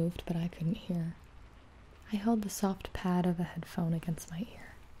mouth moved, but I couldn't hear. I held the soft pad of a headphone against my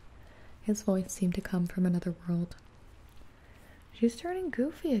ear. His voice seemed to come from another world. "She's turning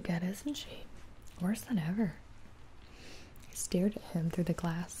goofy again, isn't she? Worse than ever." I stared at him through the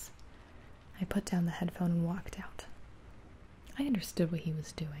glass. I put down the headphone and walked out. I understood what he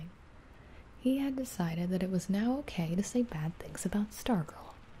was doing. He had decided that it was now okay to say bad things about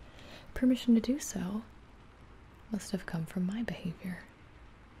Stargirl. Permission to do so must have come from my behavior.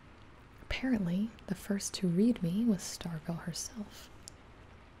 Apparently, the first to read me was Stargirl herself.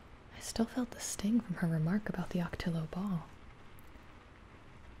 I still felt the sting from her remark about the Octillo ball.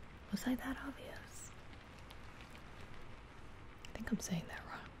 Was I that obvious? I think I'm saying that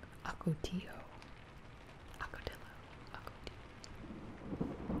wrong. Acotillo. Acotillo.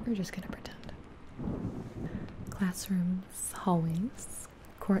 Acotillo. We're just gonna pretend. Classrooms, hallways,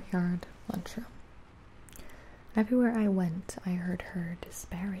 courtyard, lunchroom. Everywhere I went, I heard her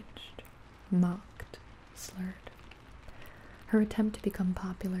disparaged, mocked, slurred. Her attempt to become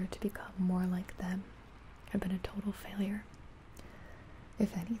popular, to become more like them, had been a total failure.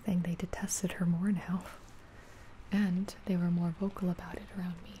 If anything, they detested her more now, and they were more vocal about it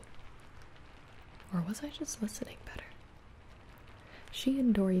around me. Or was I just listening better? She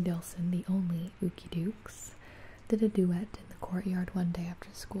and Dory Dilson, the only Ookie Dukes, did a duet in the courtyard one day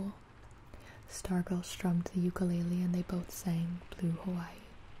after school. Stargirl strummed the ukulele and they both sang Blue Hawaii.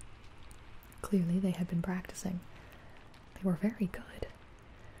 Clearly they had been practicing. They were very good.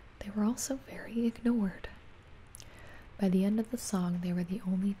 They were also very ignored. By the end of the song, they were the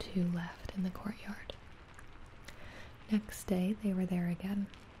only 2 left in the courtyard. Next day, they were there again.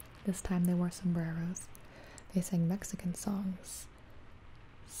 This time they wore sombreros. They sang Mexican songs.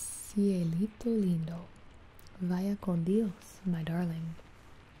 Cielito lindo, vaya con Dios, my darling.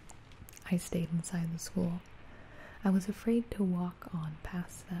 I stayed inside the school. I was afraid to walk on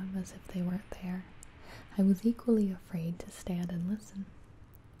past them as if they weren't there. I was equally afraid to stand and listen.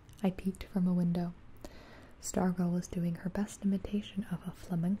 I peeked from a window. Stargirl was doing her best imitation of a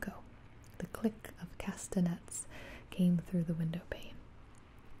flamenco. The click of castanets came through the window pane.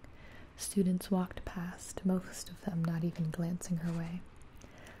 Students walked past, most of them not even glancing her way.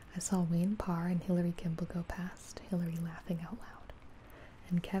 I saw Wayne Parr and Hillary Kimball go past, Hillary laughing out loud,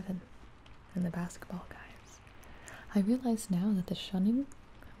 and Kevin and the basketball guys. I realized now that the shunning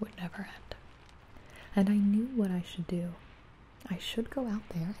would never end, and I knew what I should do. I should go out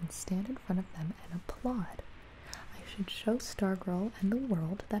there and stand in front of them and applaud. I should show Stargirl and the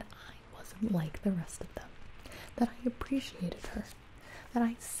world that I wasn't like the rest of them, that I appreciated her, that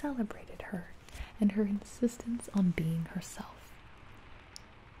I celebrated her and her insistence on being herself.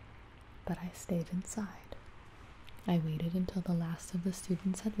 But I stayed inside. I waited until the last of the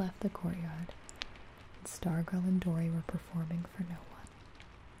students had left the courtyard, and Stargirl and Dory were performing for no one.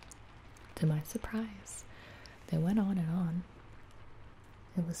 To my surprise, they went on and on.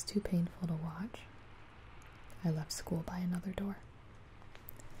 It was too painful to watch. I left school by another door.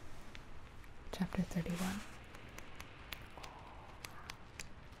 Chapter 31.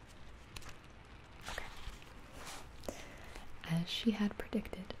 Okay. As she had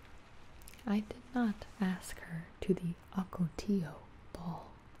predicted, I did not ask her to the Acotillo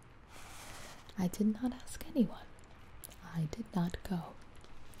ball. I did not ask anyone. I did not go.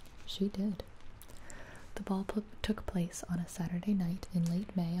 She did. The ball took place on a Saturday night in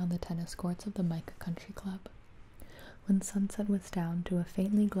late May on the tennis courts of the Mica Country Club. When sunset was down to a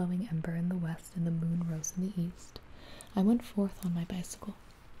faintly glowing ember in the west and the moon rose in the east, I went forth on my bicycle.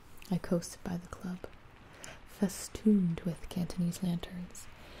 I coasted by the club, festooned with Cantonese lanterns.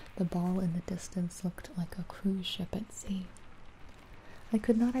 The ball in the distance looked like a cruise ship at sea. I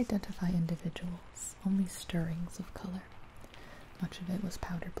could not identify individuals, only stirrings of color. Much of it was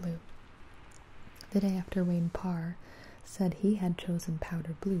powder blue. The day after Wayne Parr said he had chosen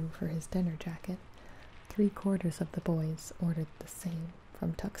powder blue for his dinner jacket, 3/4 of the boys ordered the same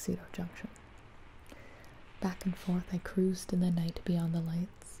from Tuxedo Junction. Back and forth I cruised in the night beyond the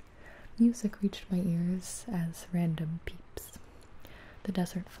lights. Music reached my ears as random peeps. The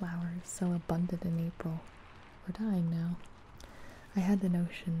desert flowers, so abundant in April, were dying now. I had the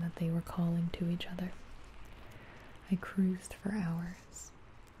notion that they were calling to each other. I cruised for hours.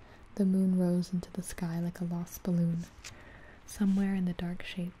 The moon rose into the sky like a lost balloon. Somewhere in the dark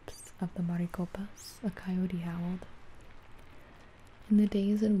shapes of the maricopas, a coyote howled. In the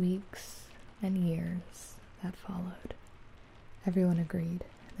days and weeks and years that followed, everyone agreed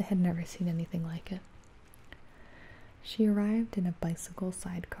they had never seen anything like it. She arrived in a bicycle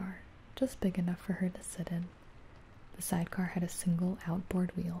sidecar, just big enough for her to sit in. The sidecar had a single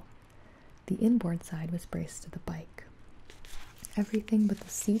outboard wheel. The inboard side was braced to the bike. Everything but the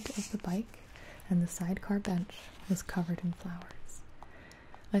seat of the bike and the sidecar bench was covered in flowers.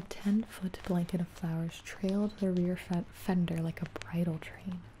 A 10-foot blanket of flowers trailed the rear fender like a bridal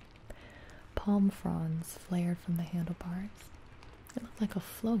train. Palm fronds flared from the handlebars. It looked like a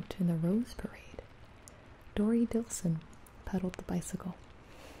float in the Rose Parade. Dory Dilson pedaled the bicycle.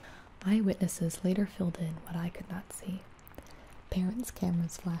 Eyewitnesses later filled in what I could not see. Parents'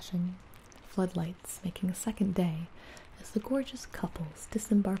 cameras flashing, floodlights making a second day as the gorgeous couples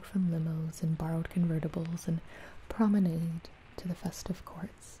disembarked from limos and borrowed convertibles and promenade to the festive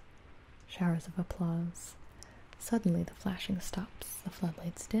courts. Showers of applause. Suddenly the flashing stops, the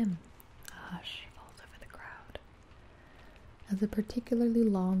floodlights dim. A hush falls over the crowd. As a particularly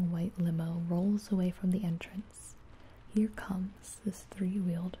long white limo rolls away from the entrance, here comes this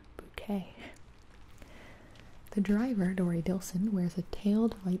 3-wheeled bouquet. The driver, Dory Dilson, wears a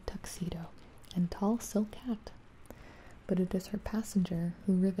tailed white tuxedo and tall silk hat, but it is her passenger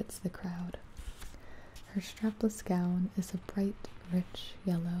who rivets the crowd. Her strapless gown is a bright, rich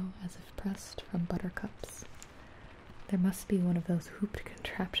yellow, as if pressed from buttercups. There must be one of those hooped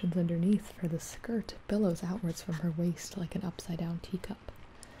contraptions underneath, for the skirt billows outwards from her waist like an upside-down teacup.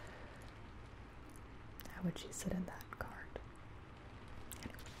 How would she sit in that cart?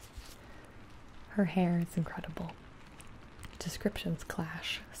 Her hair is incredible. Descriptions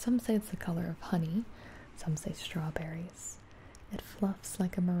clash. Some say it's the color of honey, some say strawberries. It fluffs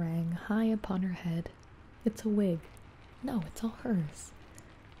like a meringue high upon her head. It's a wig. No, it's all hers.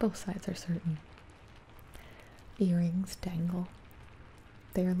 Both sides are certain. Earrings dangle.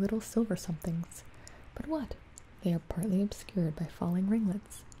 They are little silver somethings. But what? They are partly obscured by falling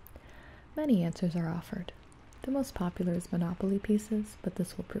ringlets. Many answers are offered. The most popular is Monopoly pieces, but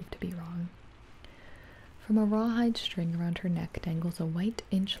this will prove to be wrong. From a rawhide string around her neck dangles a white,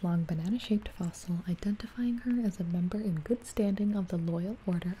 inch-long banana-shaped fossil identifying her as a member in good standing of the Loyal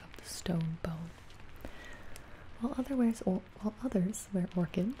Order of the Stone Bone. While others wear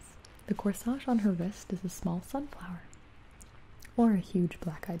orchids, the corsage on her wrist is a small sunflower, or a huge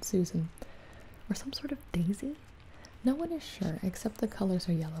black-eyed Susan, or some sort of daisy. No one is sure, except the colors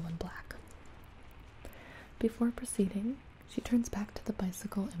are yellow and black. Before proceeding, she turns back to the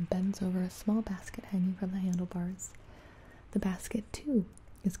bicycle and bends over a small basket hanging from the handlebars. The basket, too,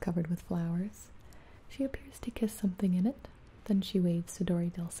 is covered with flowers. She appears to kiss something in it. Then she waves to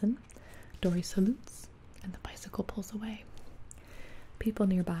Dory Dilson. Dory salutes, and the bicycle pulls away. People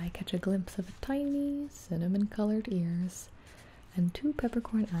nearby catch a glimpse of tiny, cinnamon-colored ears and 2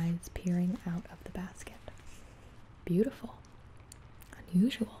 peppercorn eyes peering out of the basket. Beautiful.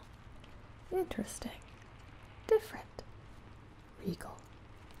 Unusual. Interesting. Different. Regal.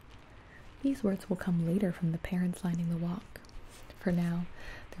 These words will come later from the parents lining the walk. For now,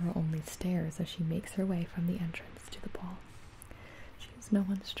 there are only stares as she makes her way from the entrance to the ball. She is no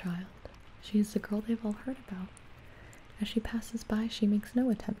one's child. She is the girl they've all heard about. As she passes by, she makes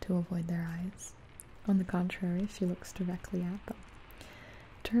no attempt to avoid their eyes. On the contrary, she looks directly at them,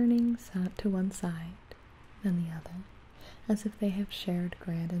 turning to one side, then the other, as if they have shared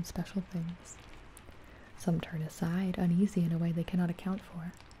grand and special things. Some turn aside, uneasy in a way they cannot account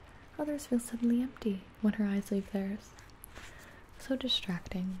for. Others feel suddenly empty when her eyes leave theirs. So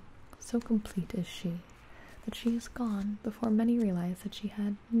distracting, so complete is she, that she is gone before many realize that she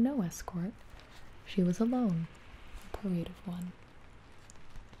had no escort. She was alone, a parade of one.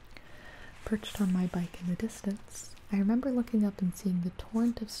 Perched on my bike in the distance, I remember looking up and seeing the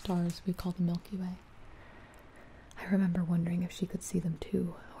torrent of stars we call the Milky Way. I remember wondering if she could see them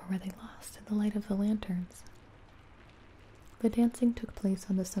too, or were they lost in the light of the lanterns? The dancing took place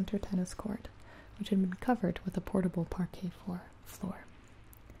on the center tennis court, which had been covered with a portable parquet floor.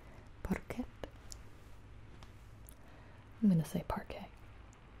 Parquet? I'm going to say parquet.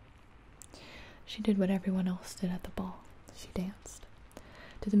 She did what everyone else did at the ball. She danced.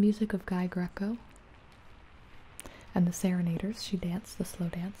 To the music of Guy Greco and the serenaders, she danced the slow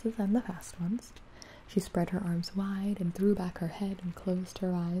dances and the fast ones. She spread her arms wide and threw back her head and closed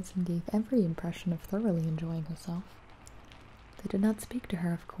her eyes and gave every impression of thoroughly enjoying herself. They did not speak to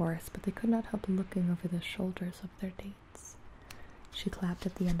her, of course, but they could not help looking over the shoulders of their dates. She clapped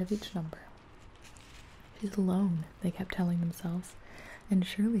at the end of each number. She's alone, they kept telling themselves, and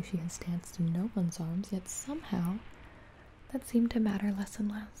surely she has danced in no one's arms, yet somehow that seemed to matter less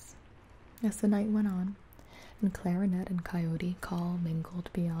and less. As the night went on, and clarinet and coyote call mingled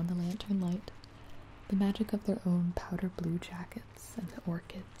beyond the lantern light, the magic of their own powder blue jackets and the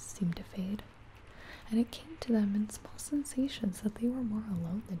orchids seemed to fade, and it came to them in small sensations that they were more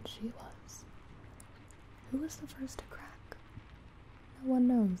alone than she was. Who was the first to crack? No one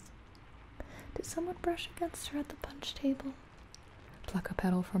knows. Did someone brush against her at the punch table? Pluck a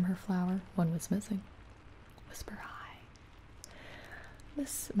petal from her flower, one was missing. Whisper high.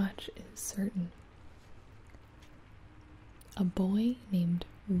 This much is certain. A boy named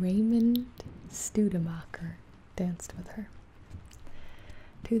Raymond Studemacher danced with her.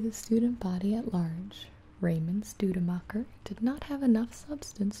 To the student body at large, Raymond Studemacher did not have enough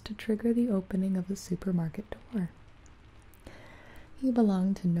substance to trigger the opening of the supermarket door. He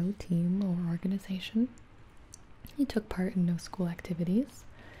belonged to no team or organization. He took part in no school activities.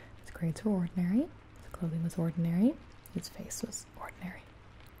 His grades were ordinary. His clothing was ordinary. His face was ordinary.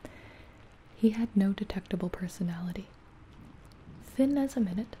 He had no detectable personality. Thin as a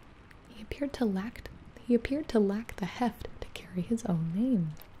minute, he appeared to lack the heft to carry his own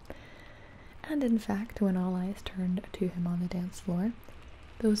name. And in fact, when all eyes turned to him on the dance floor,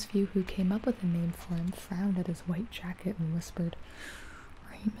 those few who came up with a name for him frowned at his white jacket and whispered,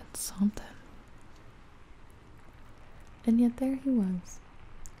 "Raymond something." And yet there he was,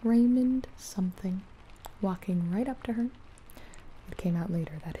 Raymond something, walking right up to her. It came out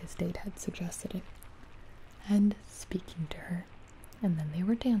later that his date had suggested it, and speaking to her, and then they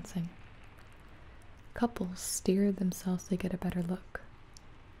were dancing. Couples steered themselves to get a better look.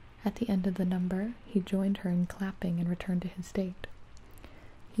 At the end of the number, he joined her in clapping and returned to his date.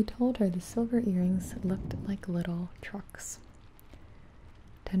 He told her the silver earrings looked like little trucks.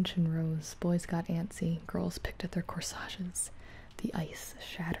 Tension rose, boys got antsy, girls picked at their corsages. The ice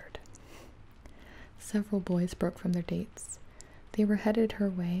shattered. Several boys broke from their dates. They were headed her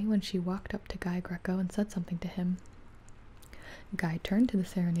way when she walked up to Guy Greco and said something to him. Guy turned to the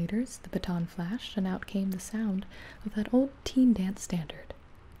serenaders, the baton flashed, and out came the sound of that old teen dance standard,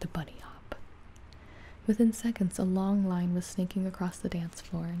 the bunny hop. Within seconds, a long line was sneaking across the dance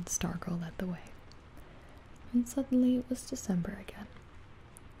floor, and Stargirl led the way. And suddenly it was December again,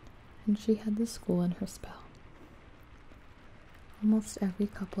 and she had the school in her spell. Almost every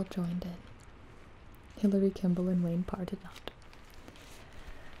couple joined in. Hillary Kimball and Wayne Parr did not.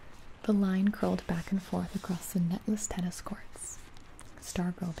 The line curled back and forth across the netless tennis courts.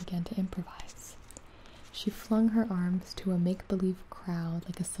 Stargirl began to improvise. She flung her arms to a make-believe crowd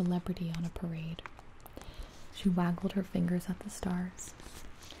like a celebrity on a parade. She waggled her fingers at the stars.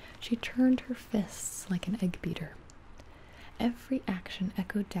 She turned her fists like an egg beater. Every action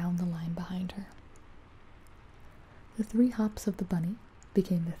echoed down the line behind her. The 3 hops of the bunny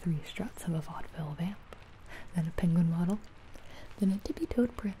became the 3 struts of a vaudeville vamp, then a penguin waddle, then a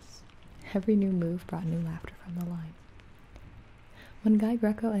tippy-toed brisk. Every new move brought new laughter from the line. When Guy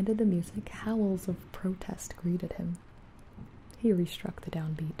Greco ended the music, howls of protest greeted him. He restruck the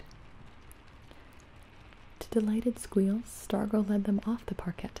downbeat. To delighted squeals, Stargirl led them off the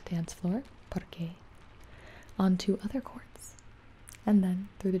parquet dance floor, parquet, onto other courts, and then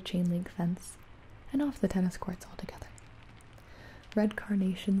through the chain-link fence, and off the tennis courts altogether. Red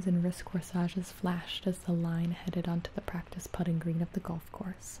carnations and wrist corsages flashed as the line headed onto the practice putting green of the golf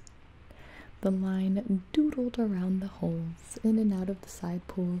course. The line doodled around the holes, in and out of the side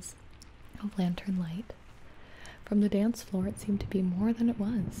pools of lantern light. From the dance floor it seemed to be more than it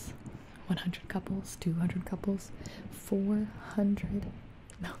was. 100 couples, 200 couples, 100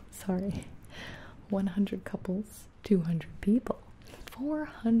 couples, 200 people.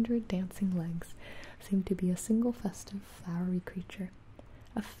 400 dancing legs seemed to be a single festive, flowery creature,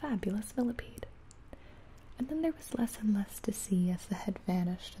 a fabulous millipede. And then there was less and less to see as the head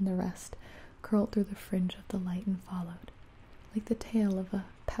vanished and the rest, curled through the fringe of the light and followed, like the tail of a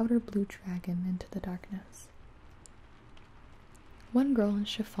powder-blue dragon, into the darkness. One girl in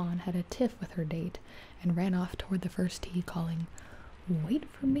chiffon had a tiff with her date and ran off toward the first tee, calling, "Wait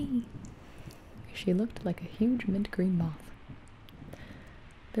for me." She looked like a huge mint-green moth.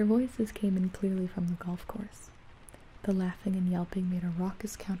 Their voices came in clearly from the golf course. The laughing and yelping made a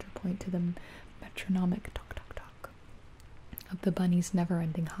raucous counterpoint to the metronomic tock-tock-tock of the bunny's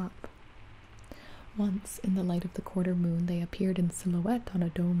never-ending hop. Once, in the light of the quarter moon, they appeared in silhouette on a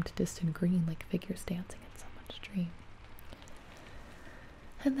domed distant green like figures dancing in someone's dream.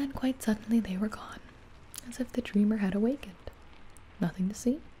 And then quite suddenly they were gone, as if the dreamer had awakened. Nothing to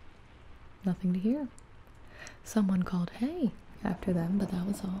see, nothing to hear. Someone called "Hey" after them, but that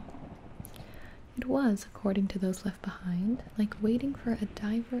was all. It was, according to those left behind, like waiting for a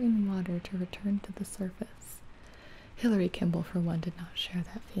diver in water to return to the surface. Hillary Kimball, for one, did not share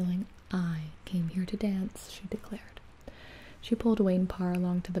that feeling. "I came here to dance," she declared. She pulled Wayne Parr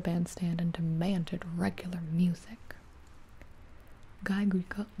along to the bandstand and demanded regular music. Guy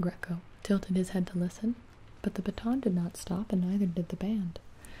Greco tilted his head to listen, but the baton did not stop, and neither did the band.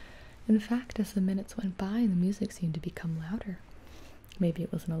 In fact, as the minutes went by, the music seemed to become louder. Maybe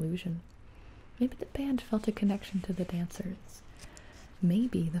it was an illusion. Maybe the band felt a connection to the dancers.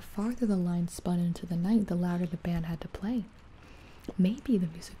 Maybe the farther the line spun into the night, the louder the band had to play. Maybe the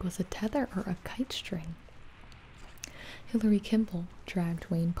music was a tether or a kite string. Hillary Kimball dragged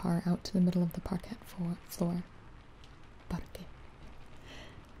Wayne Parr out to the middle of the parquet floor. Parquet.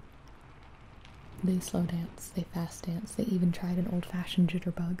 They slow danced, they fast danced, they even tried an old-fashioned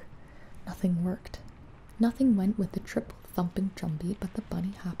jitterbug. Nothing worked. Nothing went with the triple thumping drumbeat but the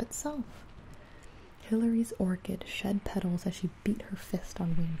bunny hop itself. Hillary's orchid shed petals as she beat her fist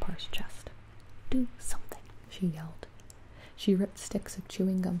on Wayne Parr's chest. "Do something," she yelled. She ripped sticks of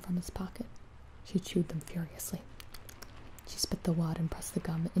chewing gum from his pocket. She chewed them furiously. She spit the wad and pressed the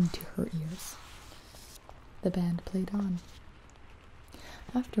gum into her ears. The band played on.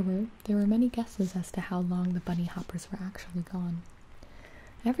 Afterward, there were many guesses as to how long the bunny hoppers were actually gone.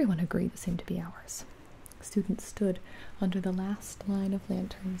 Everyone agreed it seemed to be hours. Students stood under the last line of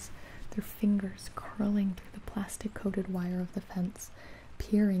lanterns, their fingers curling through the plastic-coated wire of the fence,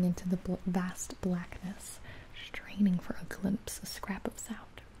 peering into the vast blackness, straining for a glimpse, a scrap of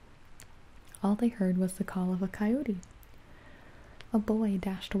sound. All they heard was the call of a coyote. A boy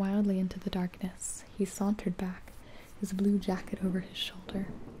dashed wildly into the darkness. He sauntered back, his blue jacket over his shoulder,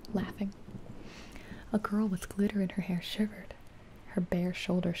 laughing. A girl with glitter in her hair shivered. Her bare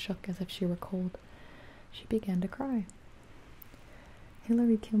shoulder shook as if she were cold. She began to cry.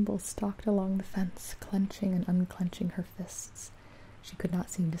 Hillary Kimball stalked along the fence, clenching and unclenching her fists. She could not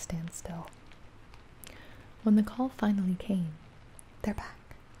seem to stand still. When the call finally came, "They're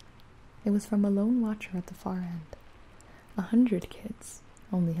back." It was from a lone watcher at the far end. 100 kids,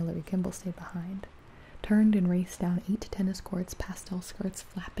 only Hillary Kimball stayed behind, turned and raced down 8 tennis courts, pastel skirts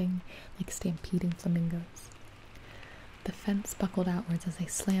flapping like stampeding flamingos. The fence buckled outwards as they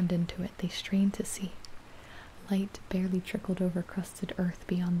slammed into it. They strained to see. Light barely trickled over crusted earth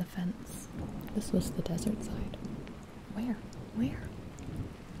beyond the fence. This was the desert side. Where?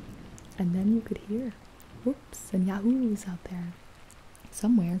 And then you could hear whoops and yahoos out there,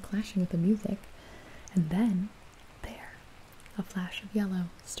 somewhere clashing with the music. And then, there, a flash of yellow,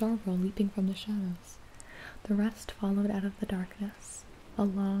 Stargirl leaping from the shadows. The rest followed out of the darkness, a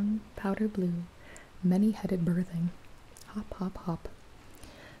long, powder blue, many-headed birthing. Hop, hop, hop.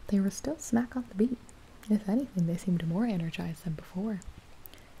 They were still smack on the beat. If anything, they seemed more energized than before.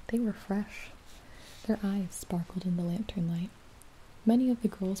 They were fresh. Their eyes sparkled in the lantern light. Many of the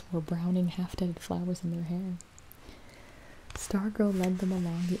girls wore browning, half-dead flowers in their hair. Stargirl led them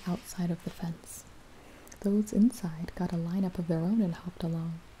along the outside of the fence. Those inside got a lineup of their own and hopped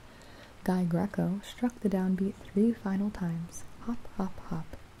along. Guy Greco struck the downbeat 3 final times. Hop, hop,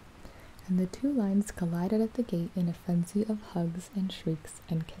 hop. And the 2 lines collided at the gate in a frenzy of hugs and shrieks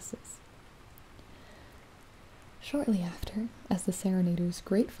and kisses. Shortly after, as the serenaders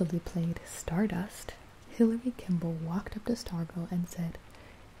gratefully played Stardust, Hillary Kimball walked up to Stargirl and said,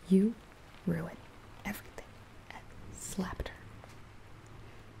 "You ruin everything," and slapped her.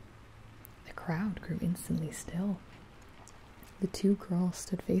 The crowd grew instantly still. The 2 girls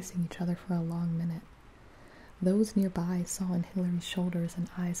stood facing each other for a long minute. Those nearby saw in Hillary's shoulders and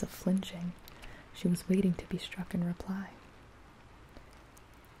eyes of flinching. She was waiting to be struck in reply.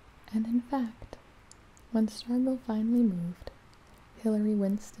 And in fact, when Stargirl finally moved, Hillary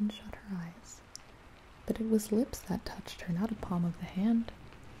winced and shut her eyes. But it was lips that touched her, not a palm of the hand.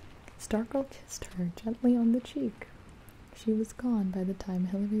 Stargirl kissed her gently on the cheek. She was gone by the time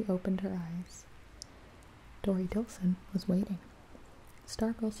Hillary opened her eyes. Dory Dilson was waiting.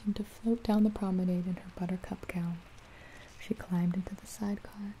 Stargirl seemed to float down the promenade in her buttercup gown. She climbed into the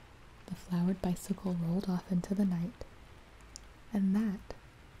sidecar. The flowered bicycle rolled off into the night. And that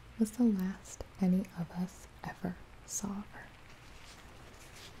was the last any of us ever saw of her.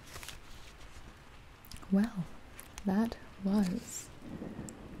 Well, that was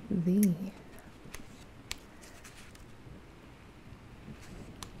the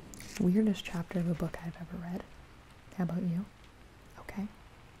weirdest chapter of a book I've ever read. How about you? Okay.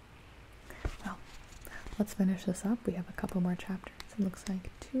 Well, let's finish this up. We have a couple more chapters. It looks like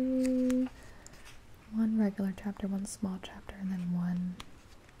one regular chapter, one small chapter, and then one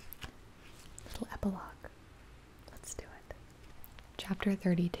little epilogue. Let's do it. Chapter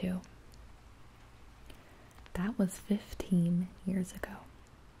 32. That was 15 years ago.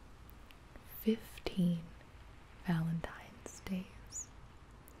 15 Valentine's days.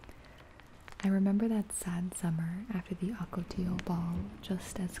 I remember that sad summer after the Ocotillo ball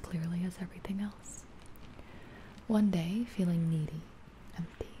just as clearly as everything else. One day, feeling needy,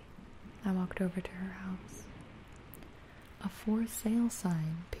 empty, I walked over to her house. A for sale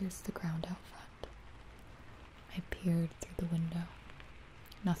sign pierced the ground out front. I peered through the window.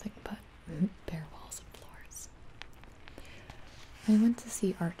 Nothing but bare walls and floors. I went to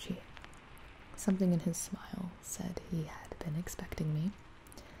see Archie. Something in his smile said he had been expecting me.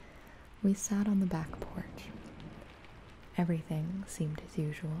 We sat on the back porch. Everything seemed as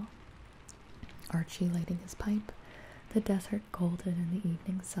usual. Archie lighting his pipe, the desert golden in the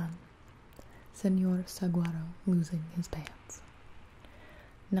evening sun, Senor Saguaro losing his pants.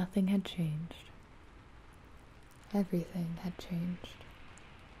 Nothing had changed. Everything had changed.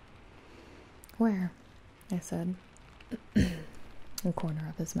 Where? I said. The corner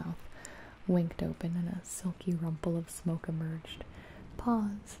of his mouth winked open and a silky rumple of smoke emerged,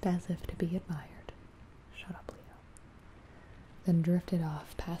 paused as if to be admired. Shut up, Leo. Then drifted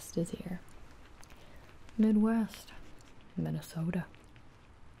off past his ear. Midwest. Minnesota.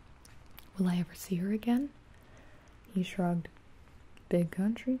 Will I ever see her again? He shrugged. Big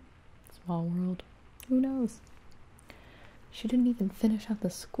country, small world. Who knows? She didn't even finish out the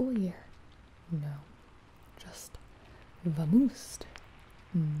school year. No, just vamoosed.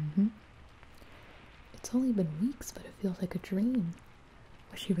 It's only been weeks, but it feels like a dream.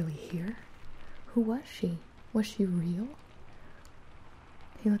 Was she really here? Who was she? Was she real?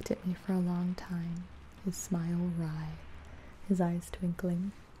 He looked at me for a long time, his smile wry, his eyes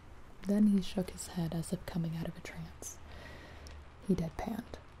twinkling. Then he shook his head as if coming out of a trance. He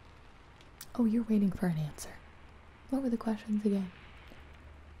deadpanned. Oh, you're waiting for an answer. What were the questions again?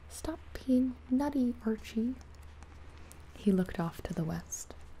 Stop being nutty, Archie. He looked off to the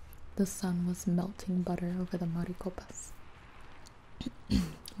west. The sun was melting butter over the Maricopas.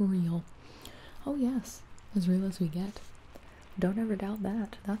 Real. Oh yes, as real as we get. Don't ever doubt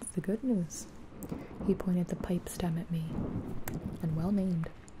that. That's the good news. He pointed the pipe stem at me. And well named.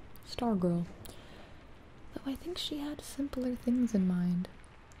 Stargirl. Though I think she had simpler things in mind.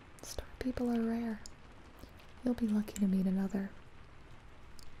 Star people are rare. You'll be lucky to meet another.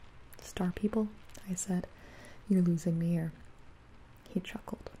 Star people? I said. You're losing me here. He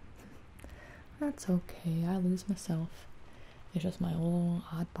chuckled. That's okay, I lose myself. It's just my old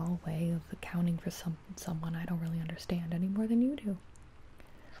oddball way of accounting for someone I don't really understand any more than you do.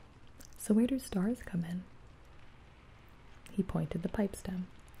 So where do stars come in? He pointed the pipe stem.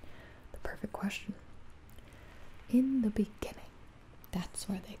 The perfect question. In the beginning. That's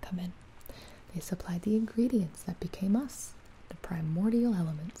where they come in. They supplied the ingredients that became us, the primordial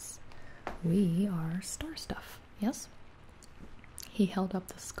elements. We are star stuff, yes? He held up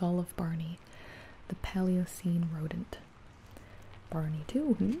the skull of Barney, the Paleocene rodent. Barney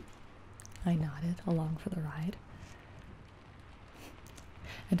too, I nodded, along for the ride.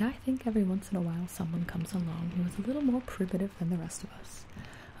 And I think every once in a while someone comes along who is a little more primitive than the rest of us,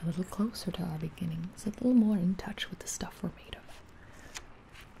 a little closer to our beginnings, a little more in touch with the stuff we're made of.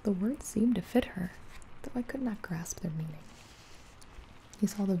 The words seemed to fit her, though I could not grasp their meaning. He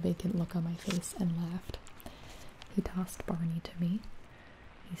saw the vacant look on my face and laughed. He tossed Barney to me.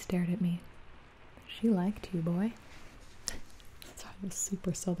 He stared at me. She liked you, boy. Sorry, I was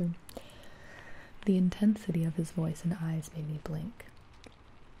super southern. The intensity of his voice and eyes made me blink.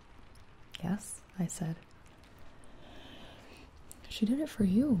 Yes, I said. She did it for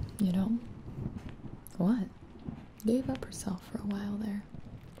you, you know. What? Gave up herself for a while there.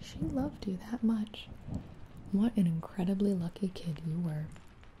 She loved you that much. What an incredibly lucky kid you were.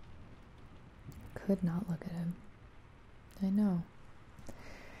 Could not look at him. I know.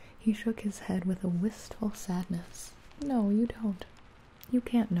 He shook his head with a wistful sadness. No, you don't. You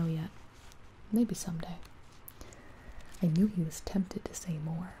can't know yet. Maybe someday. I knew he was tempted to say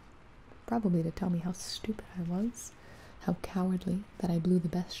more. Probably to tell me how stupid I was, how cowardly that I blew the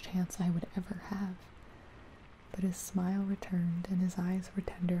best chance I would ever have. But his smile returned, and his eyes were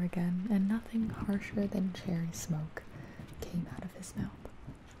tender again, and nothing harsher than cherry smoke came out of his mouth.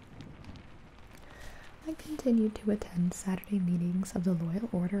 I continued to attend Saturday meetings of the Loyal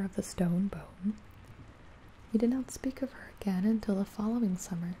Order of the Stone Bone. We did not speak of her again until the following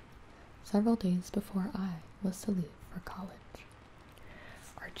summer, several days before I was to leave for college.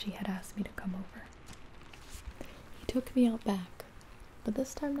 Archie had asked me to come over. He took me out back, but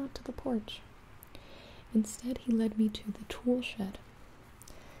this time not to the porch. Instead, he led me to the tool shed.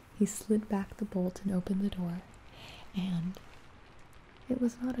 He slid back the bolt and opened the door, and it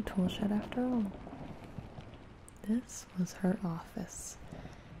was not a tool shed after all. This was her office,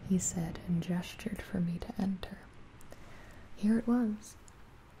 he said, and gestured for me to enter. Here it was.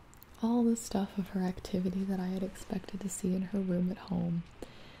 All the stuff of her activity that I had expected to see in her room at home.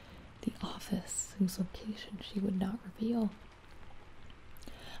 The office, whose location she would not reveal.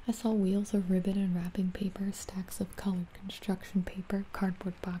 I saw wheels of ribbon and wrapping paper, stacks of colored construction paper,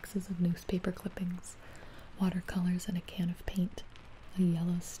 cardboard boxes of newspaper clippings, watercolors, and a can of paint, a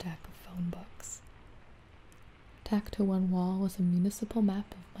yellow stack of phone books. Tacked to one wall was a municipal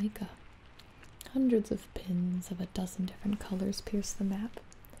map of mica. Hundreds of pins of a dozen different colors pierced the map.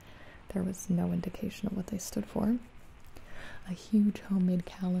 There was no indication of what they stood for. A huge homemade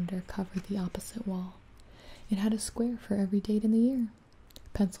calendar covered the opposite wall. It had a square for every date in the year.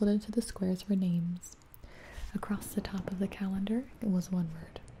 Penciled into the squares were names. Across the top of the calendar, it was one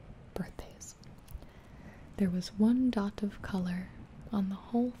word: birthdays. There was one dot of color on the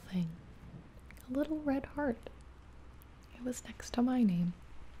whole thing. A little red heart. It was next to my name.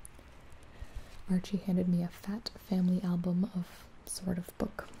 Archie handed me a fat family album of sort of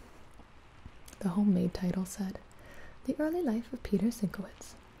book. The homemade title said, "The Early Life of Peter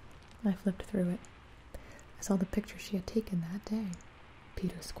Sinkowitz." I flipped through it. I saw the picture she had taken that day.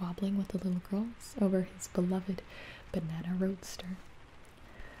 Peter squabbling with the little girls over his beloved banana roadster.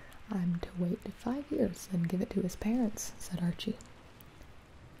 "I'm to wait 5 years and give it to his parents," said Archie.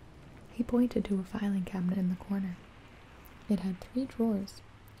 He pointed to a filing cabinet in the corner. It had 3 drawers.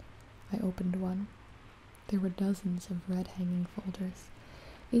 I opened one. There were dozens of red hanging folders,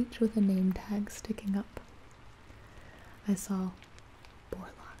 each with a name tag sticking up. I saw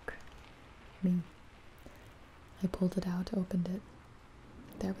Borlock. Me. I pulled it out, opened it.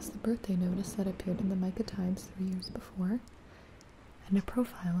 There was the birthday notice that appeared in the Mica Times 3 years before, and a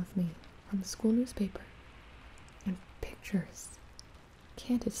profile of me from the school newspaper, and pictures.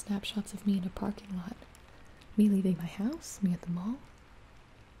 Candid snapshots of me in a parking lot, me leaving my house, me at the mall.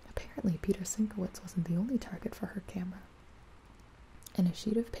 Apparently, Peter Sinkowitz wasn't the only target for her camera. And a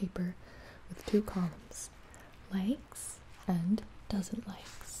sheet of paper with 2 columns, likes and doesn't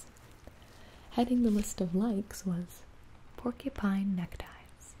likes. Heading the list of likes was porcupine neckties.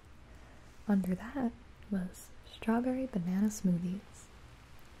 Under that was strawberry banana smoothies.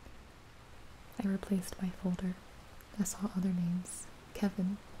 I replaced my folder. I saw other names: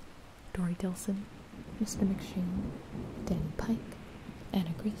 Kevin, Dory Dilson, Mr. McShane, Danny Pike,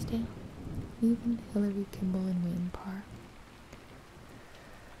 Anna Grisdale, even Hillary Kimball and Wayne Parr.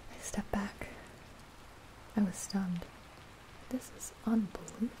 I stepped back. I was stunned. This is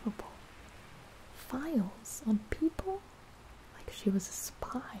unbelievable. Files on people? Like she was a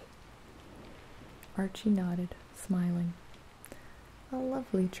spy. Archie nodded, smiling. A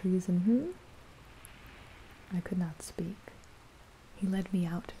lovely treason, I could not speak. He led me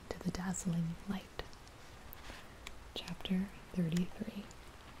out into the dazzling light. Chapter 33.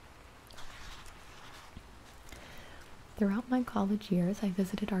 Throughout my college years, I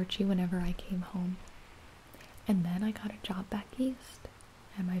visited Archie whenever I came home. And then I got a job back east,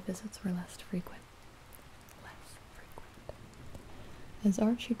 and my visits were less frequent. As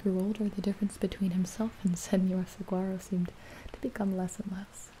Archie grew older, the difference between himself and Senor Saguaro seemed to become less and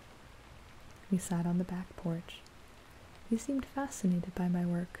less. We sat on the back porch. He seemed fascinated by my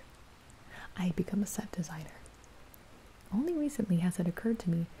work. I had become a set designer. Only recently has it occurred to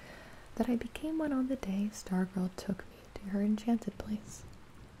me that I became one on the day Stargirl took me to her enchanted place.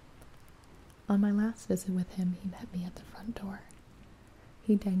 On my last visit with him, he met me at the front door.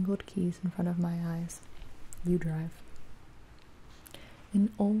 He dangled keys in front of my eyes. "You drive."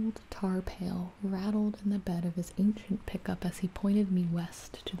 An old tar pail rattled in the bed of his ancient pickup as he pointed me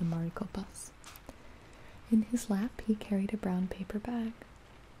west to the Maricopas. In his lap, he carried a brown paper bag.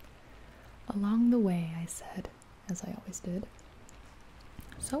 "Along the way," I said, as I always did.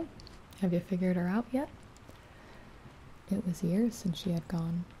 "So, have you figured her out yet?" It was years since she had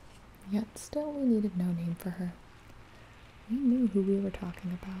gone, yet still we needed no name for her. We knew who we were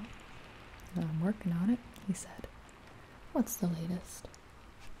talking about. "I'm working on it," he said. "What's the latest?"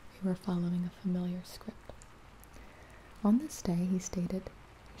 We were following a familiar script. On this day, he stated,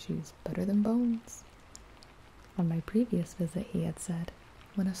 "She's better than bones." On my previous visit, he had said,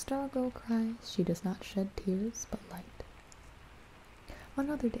 "When a Stargirl cries, she does not shed tears, but light." On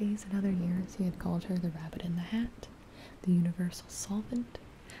other days and other years, he had called her the rabbit in the hat, the universal solvent,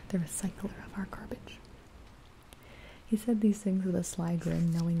 the recycler of our garbage. He said these things with a sly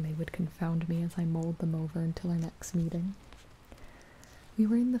grin, knowing they would confound me as I mulled them over until our next meeting. We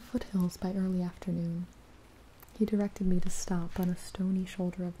were in the foothills by early afternoon. He directed me to stop on a stony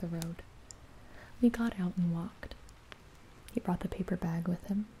shoulder of the road. We got out and walked. He brought the paper bag with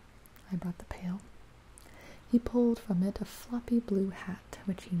him. I brought the pail. He pulled from it a floppy blue hat,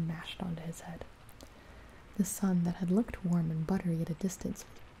 which he mashed onto his head. The sun that had looked warm and buttery at a distance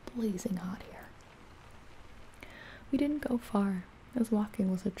was blazing hot here. We didn't go far, as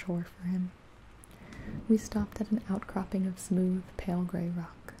walking was a chore for him. We stopped at an outcropping of smooth, pale gray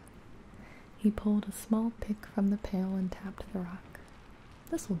rock. He pulled a small pick from the pail and tapped the rock.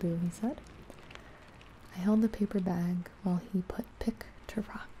 "This'll do," he said. I held the paper bag while he put pick to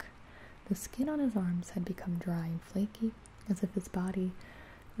rock. The skin on his arms had become dry and flaky, as if his body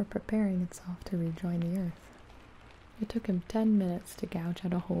were preparing itself to rejoin the earth. It took him 10 minutes to gouge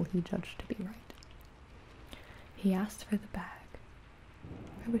out a hole he judged to be right. He asked for the bag.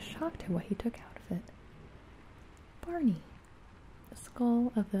 I was shocked at what he took out of it. Barney, the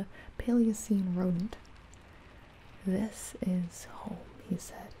skull of the Paleocene rodent. "This is home," he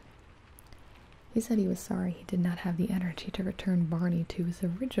said. He said he was sorry he did not have the energy to return Barney to his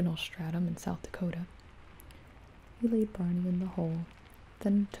original stratum in South Dakota. He laid Barney in the hole,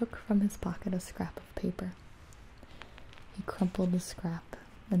 then took from his pocket a scrap of paper. He crumpled the scrap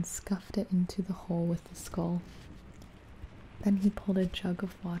and scuffed it into the hole with the skull. Then he pulled a jug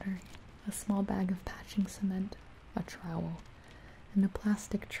of water, a small bag of patching cement, a trowel, and a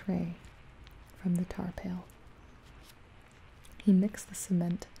plastic tray from the tar pail. He mixed the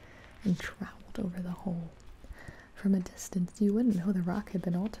cement and troweled over the hole. From a distance, you wouldn't know the rock had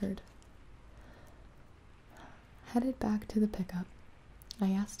been altered. Headed back to the pickup,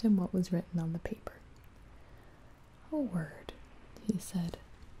 I asked him what was written on the paper. "A word," he said.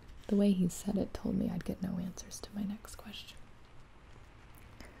 The way he said it told me I'd get no answers to my next question.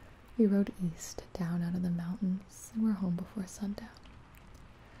 We rode east, down out of the mountains, and were home before sundown.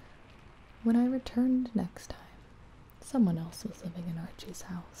 When I returned next time, someone else was living in Archie's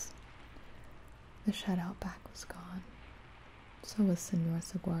house. The shed out back was gone. So was Senor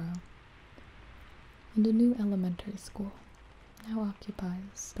Saguaro. And a new elementary school now occupies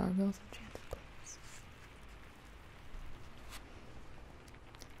Stargirl's enchanted place.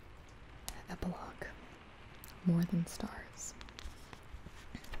 Epilogue. More than stars.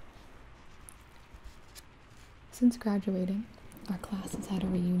 Since graduating, our class has had a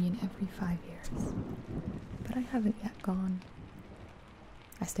reunion every 5 years, but I haven't yet gone.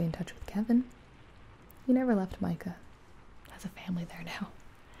 I stay in touch with Kevin. He never left Micah. Has a family there now.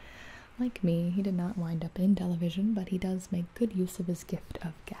 Like me, he did not wind up in television, but he does make good use of his gift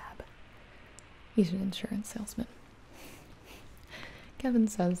of gab. He's an insurance salesman. Kevin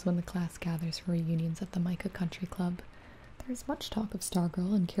says when the class gathers for reunions at the Micah Country Club, there is much talk of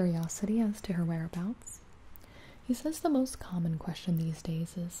Stargirl and curiosity as to her whereabouts. He says the most common question these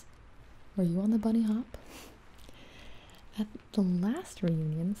days is, "Were you on the bunny hop?" At the last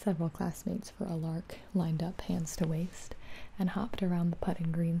reunion, several classmates for a lark lined up hands to waist and hopped around the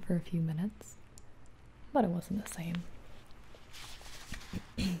putting green for a few minutes, but it wasn't the same.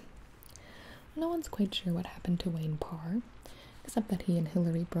 No one's quite sure what happened to Wayne Parr, except that he and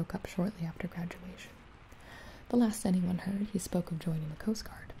Hillary broke up shortly after graduation. The last anyone heard, he spoke of joining the Coast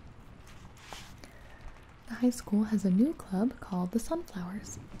Guard. The high school has a new club called the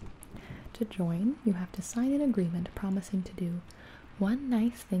Sunflowers. To join, you have to sign an agreement promising to do one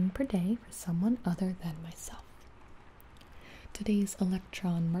nice thing per day for someone other than myself. Today's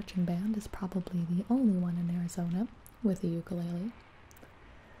Electron marching band is probably the only one in Arizona with a ukulele.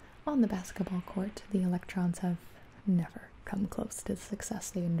 On the basketball court, the Electrons have never come close to the success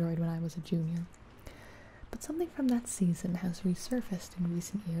they enjoyed when I was a junior. But something from that season has resurfaced in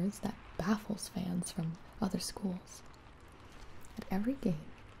recent years that baffles fans from other schools. At every game,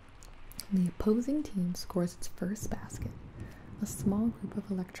 the opposing team scores its first basket. A small group of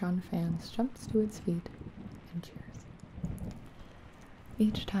Electron fans jumps to its feet and cheers.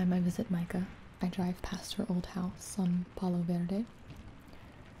 Each time I visit Micah, I drive past her old house on Palo Verde.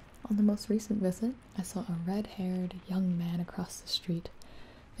 On the most recent visit, I saw a red-haired young man across the street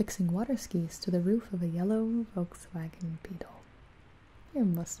fixing water skis to the roof of a yellow Volkswagen Beetle. It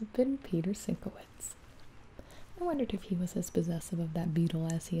must have been Peter Sinkowitz. I wondered if he was as possessive of that beetle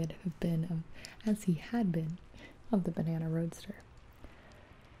as he had been of the Banana Roadster.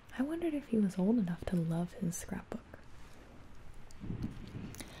 I wondered if he was old enough to love his scrapbook.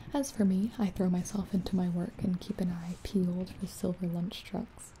 As for me, I throw myself into my work and keep an eye peeled for silver lunch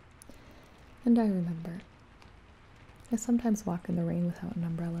trucks. And I remember, I sometimes walk in the rain without an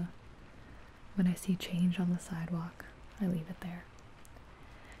umbrella. When I see change on the sidewalk, I leave it there.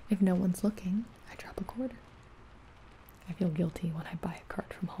 If no one's looking, I drop a quarter. I feel guilty when I buy a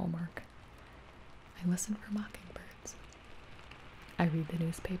card from Hallmark. I listen for mockingbirds. I read the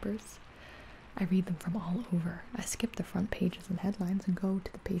newspapers. I read them from all over. I skip the front pages and headlines and go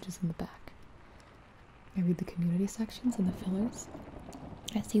to the pages in the back. I read the community sections and the fillers.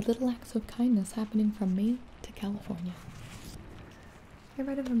 I see little acts of kindness happening from Maine to California. I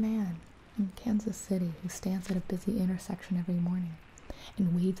read of a man in Kansas City who stands at a busy intersection every morning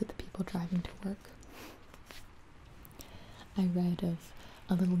and waves at the people driving to work. I read of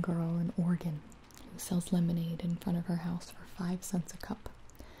a little girl in Oregon who sells lemonade in front of her house for 5 cents a cup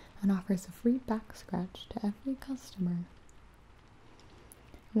and offers a free back scratch to every customer.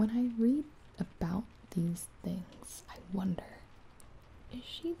 When I read about these things, I wonder, is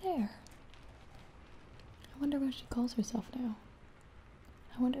she there? I wonder what she calls herself now.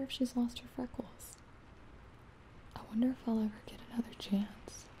 I wonder if she's lost her freckles. I wonder if I'll ever get another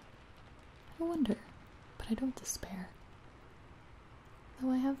chance. I wonder, but I don't despair.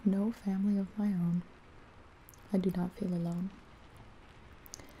 Though I have no family of my own, I do not feel alone.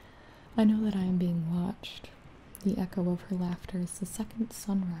 I know that I am being watched. The echo of her laughter is the second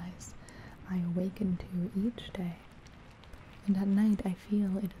sunrise I awaken to each day. And at night I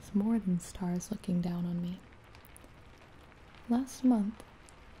feel it is more than stars looking down on me. Last month,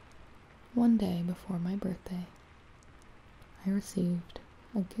 one day before my birthday, I received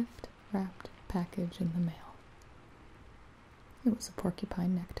a gift-wrapped package in the mail. It was a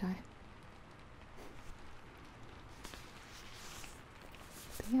porcupine necktie.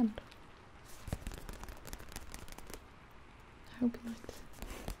 The end. I hope you liked it.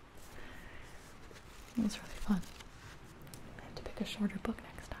 It was really fun. I have to pick a shorter book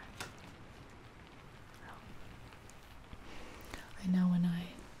next time. I know when I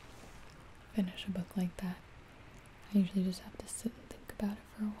finish a book like that, I usually just have to sit and think about it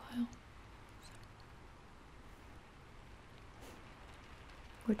for a while.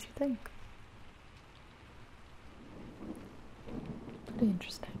 What'd you think? Pretty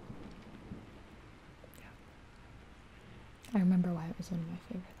interesting. Yeah. I remember why it was one of my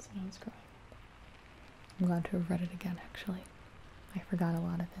favorites when I was growing up. I'm glad to have read it again, actually. I forgot a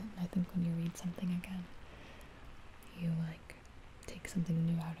lot of it, and I think when you read something again, you, take something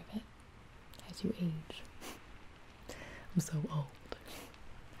new out of it as you age. I'm so old.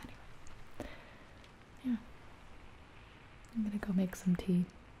 Anyway. Yeah. I'm gonna go make some tea.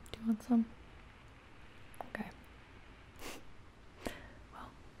 Do you want some? Okay. Well,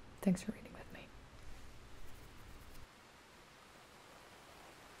 thanks for reading.